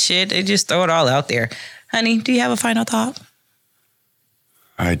satanic shit, they just throw it all out there. Honey, do you have a final thought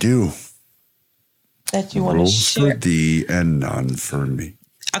I do. that you want to Rules for share? thee and none for me.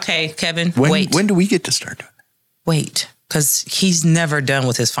 Okay, Kevin, When do we get to start doing that? Wait, because he's never done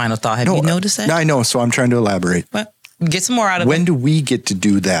with his final thought. Have you noticed that? I know, so I'm trying to elaborate. Well, get some more out of When it. do we get to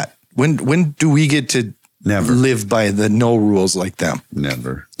do that? When do we get to Never. live by the no rules like them?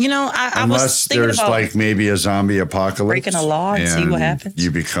 Never. You know, I was Unless thinking there's about like maybe a zombie apocalypse. breaking a law and see what happens.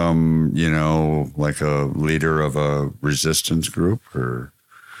 You become, like a leader of a resistance group or,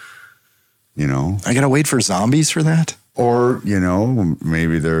 I gotta wait for zombies for that. Or,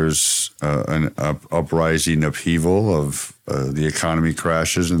 maybe there's an uprising upheaval of the economy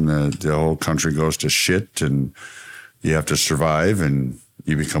crashes and the whole country goes to shit and you have to survive and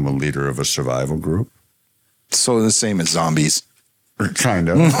you become a leader of a survival group. So the same as zombies. Kind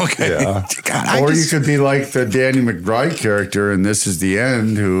of. Okay. Yeah. God, Or you could be like the Danny McBride character in This Is the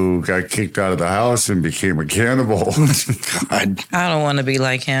End who got kicked out of the house and became a cannibal. God. I don't want to be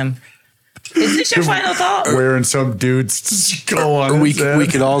like him. Is this your final thought? Wearing some dude's skull on We his head. we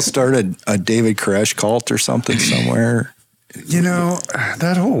could all start a David Koresh cult or something somewhere.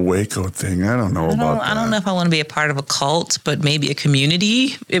 That whole Waco thing, I don't know about that. I don't know if I want to be a part of a cult, but maybe a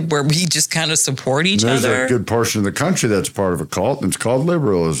community where we just kind of support each There's other. a good portion of the country that's part of a cult, and it's called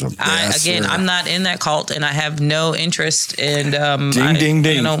liberalism. I'm not in that cult, and I have no interest in. Ding,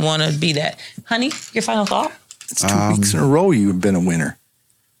 ding. I don't want to be that. Honey, your final thought? It's 2 weeks in a row you've been a winner.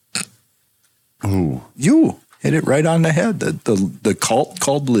 Ooh. You hit it right on the head. The cult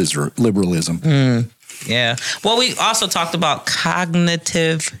called liberalism. Yeah. Well, we also talked about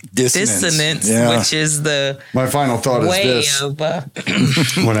cognitive dissonance, Yeah. which is the My final thought is way this. of.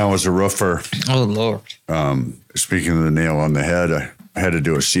 When I was a roofer, Oh Lord. speaking of the nail on the head, I had to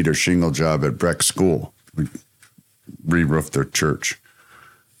do a cedar shingle job at Breck School. We re-roofed their church.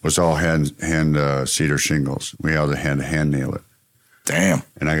 It was all hand cedar shingles. We had to hand nail it. Damn.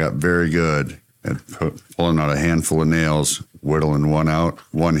 And I got very good at pulling out a handful of nails, whittling one out,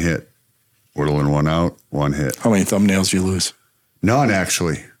 one hit. Whittling one out, one hit. How many thumbnails you lose? None,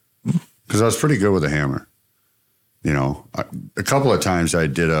 actually, because I was pretty good with a hammer. A couple of times I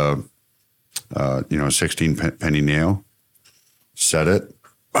did a 16 penny nail, set it,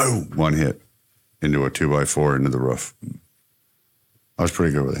 boom, one hit into a 2x4 into the roof. I was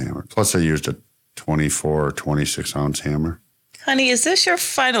pretty good with a hammer. Plus, I used a 24 or 26 ounce hammer. Honey, is this your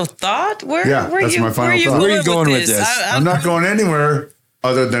final thought? Where That's my final thought. Where are you going with this? I'm not going anywhere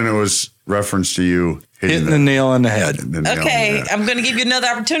other than it was reference to you Hitting the nail on the head. Okay, I'm going to give you another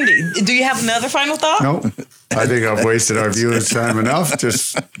opportunity. Do you have another final thought? No, I think I've wasted our viewers' time enough.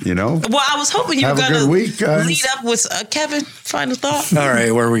 Just, Well, I was hoping you were Have a going good week, to guys. lead up with Kevin. Final thought. All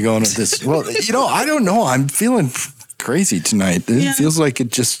right, where are we going with this? Well, I don't know. I'm feeling crazy tonight. It feels like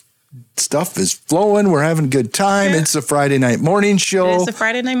stuff is flowing. We're having a good time. Yeah. It's a Friday night morning show. It's a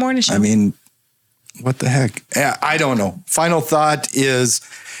Friday night morning show. I mean, what the heck? I don't know. Final thought is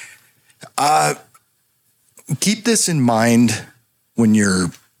keep this in mind when you're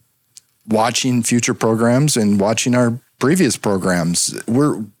watching future programs and watching our previous programs.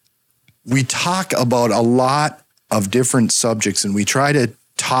 We talk about a lot of different subjects and we try to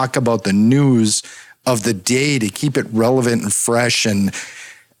talk about the news of the day to keep it relevant and fresh and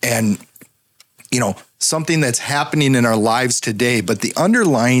something that's happening in our lives today. But the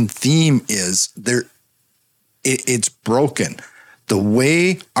underlying theme is it's broken. The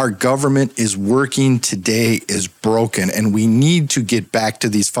way our government is working today is broken, and we need to get back to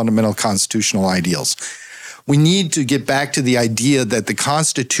these fundamental constitutional ideals. We need to get back to the idea that the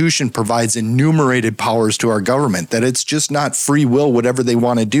Constitution provides enumerated powers to our government, that it's just not free will, whatever they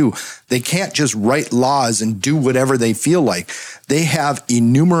want to do. They can't just write laws and do whatever they feel like. They have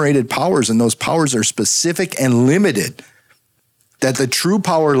enumerated powers, and those powers are specific and limited. That the true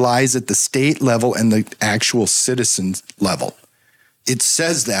power lies at the state level and the actual citizen level. It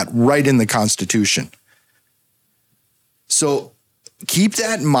says that right in the Constitution. So keep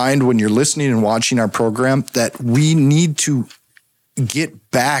that in mind when you're listening and watching our program, that we need to get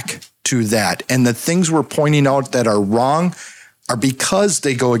back to that. And the things we're pointing out that are wrong are because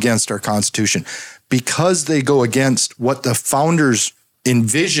they go against our Constitution, because they go against what the founders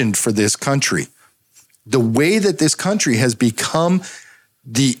envisioned for this country. The way that this country has become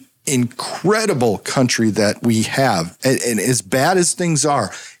the incredible country that we have. And as bad as things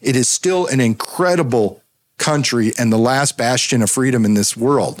are, it is still an incredible country and the last bastion of freedom in this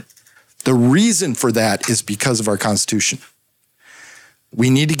world. The reason for that is because of our Constitution. We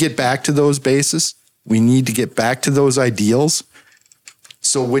need to get back to those bases. We need to get back to those ideals.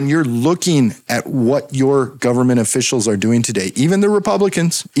 So when you're looking at what your government officials are doing today, even the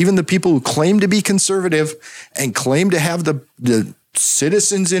Republicans, even the people who claim to be conservative and claim to have the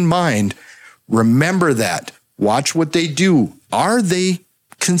citizens in mind, remember that. Watch what they do. Are they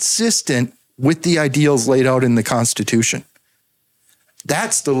consistent with the ideals laid out in the Constitution.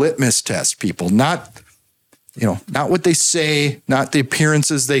 That's the litmus test, people, not what they say, not the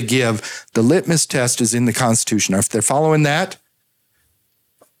appearances they give. The litmus test is in the Constitution. If they're following that,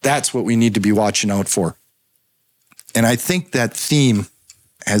 that's what we need to be watching out for. And I think that theme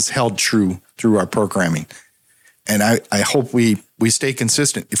has held true through our programming. And I hope we stay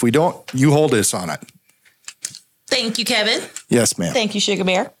consistent. If we don't, you hold us on it. Thank you, Kevin. Yes, ma'am. Thank you, Sugar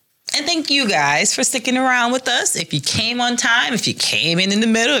Bear. And thank you guys for sticking around with us. If you came on time, if you came in the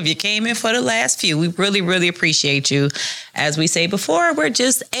middle, if you came in for the last few, we really, really appreciate you. As we say before, we're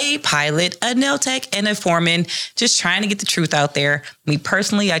just a pilot, a nail tech, and a foreman, just trying to get the truth out there. Me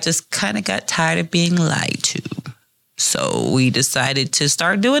personally, I just kind of got tired of being lied to. So we decided to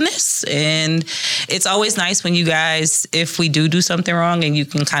start doing this. And it's always nice when you guys, if we do something wrong and you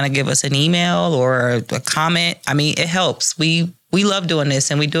can kind of give us an email or a comment. I mean, it helps. We love doing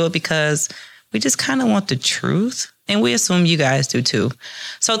this, and we do it because we just kind of want the truth, and we assume you guys do too.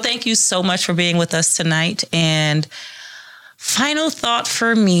 So thank you so much for being with us tonight. And final thought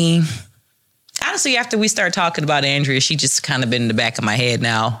for me, honestly, after we start talking about Andrea, she just kind of been in the back of my head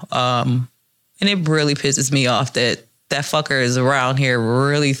now. And it really pisses me off that fucker is around here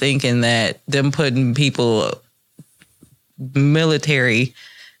really thinking that them putting people military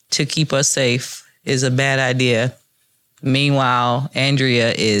to keep us safe is a bad idea. Meanwhile,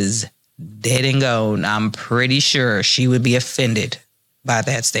 Andrea is dead and gone. I'm pretty sure she would be offended by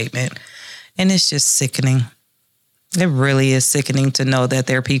that statement. And it's just sickening. It really is sickening to know that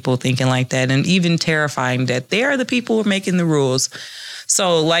there are people thinking like that, and even terrifying that they are the people who are making the rules.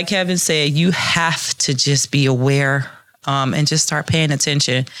 So like Kevin said, you have to just be aware and just start paying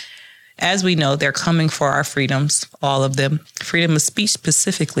attention. As we know, they're coming for our freedoms, all of them. Freedom of speech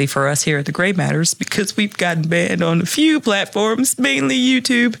specifically for us here at The Gray Matters, because we've gotten banned on a few platforms, mainly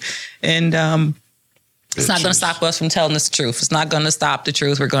YouTube. And it's not going to stop us from telling us the truth. It's not going to stop the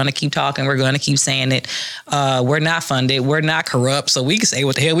truth. We're going to keep talking. We're going to keep saying it. We're not funded. We're not corrupt. So we can say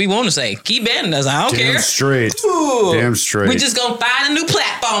what the hell we want to say. Keep banning us. I don't care. Damn straight. Ooh. Damn straight. We just going to find a new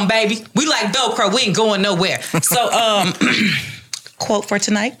platform, baby. We like Velcro. We ain't going nowhere. So, quote for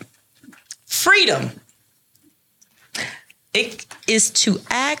tonight. Freedom. It is to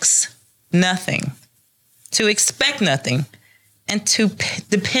ask nothing, to expect nothing, and to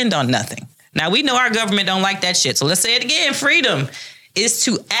depend on nothing. Now, we know our government don't like that shit, so let's say it again. Freedom is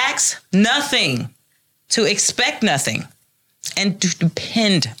to ask nothing, to expect nothing, and to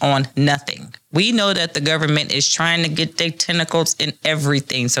depend on nothing. We know that the government is trying to get their tentacles in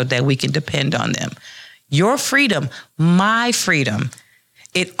everything so that we can depend on them. Your freedom, my freedom,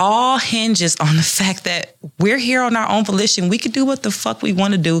 it all hinges on the fact that we're here on our own volition. We can do what the fuck we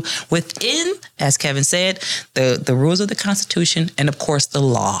want to do within, as Kevin said, the rules of the Constitution and, of course, the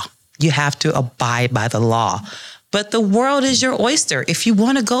law. You have to abide by the law. But the world is your oyster. If you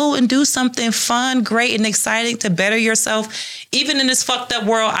want to go and do something fun, great, and exciting to better yourself, even in this fucked up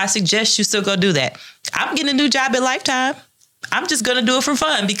world, I suggest you still go do that. I'm getting a new job at Lifetime. I'm just going to do it for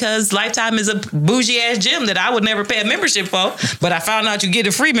fun because Lifetime is a bougie ass gym that I would never pay a membership for. But I found out you get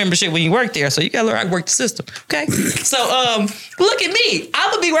a free membership when you work there. So you got to learn how to work the system. Okay. So look at me.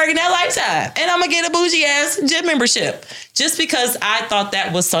 I'm going to be working at Lifetime and I'm going to get a bougie ass gym membership just because I thought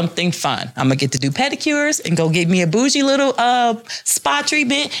that was something fun. I'm going to get to do pedicures and go get me a bougie little spa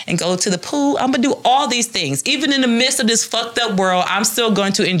treatment and go to the pool. I'm going to do all these things. Even in the midst of this fucked up world, I'm still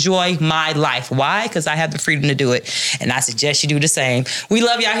going to enjoy my life. Why? Because I have the freedom to do it. And I suggest you do the same. We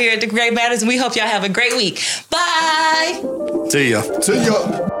love y'all here at The Gray Matters, and we hope y'all have a great week. Bye. See ya. See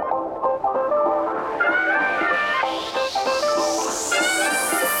ya.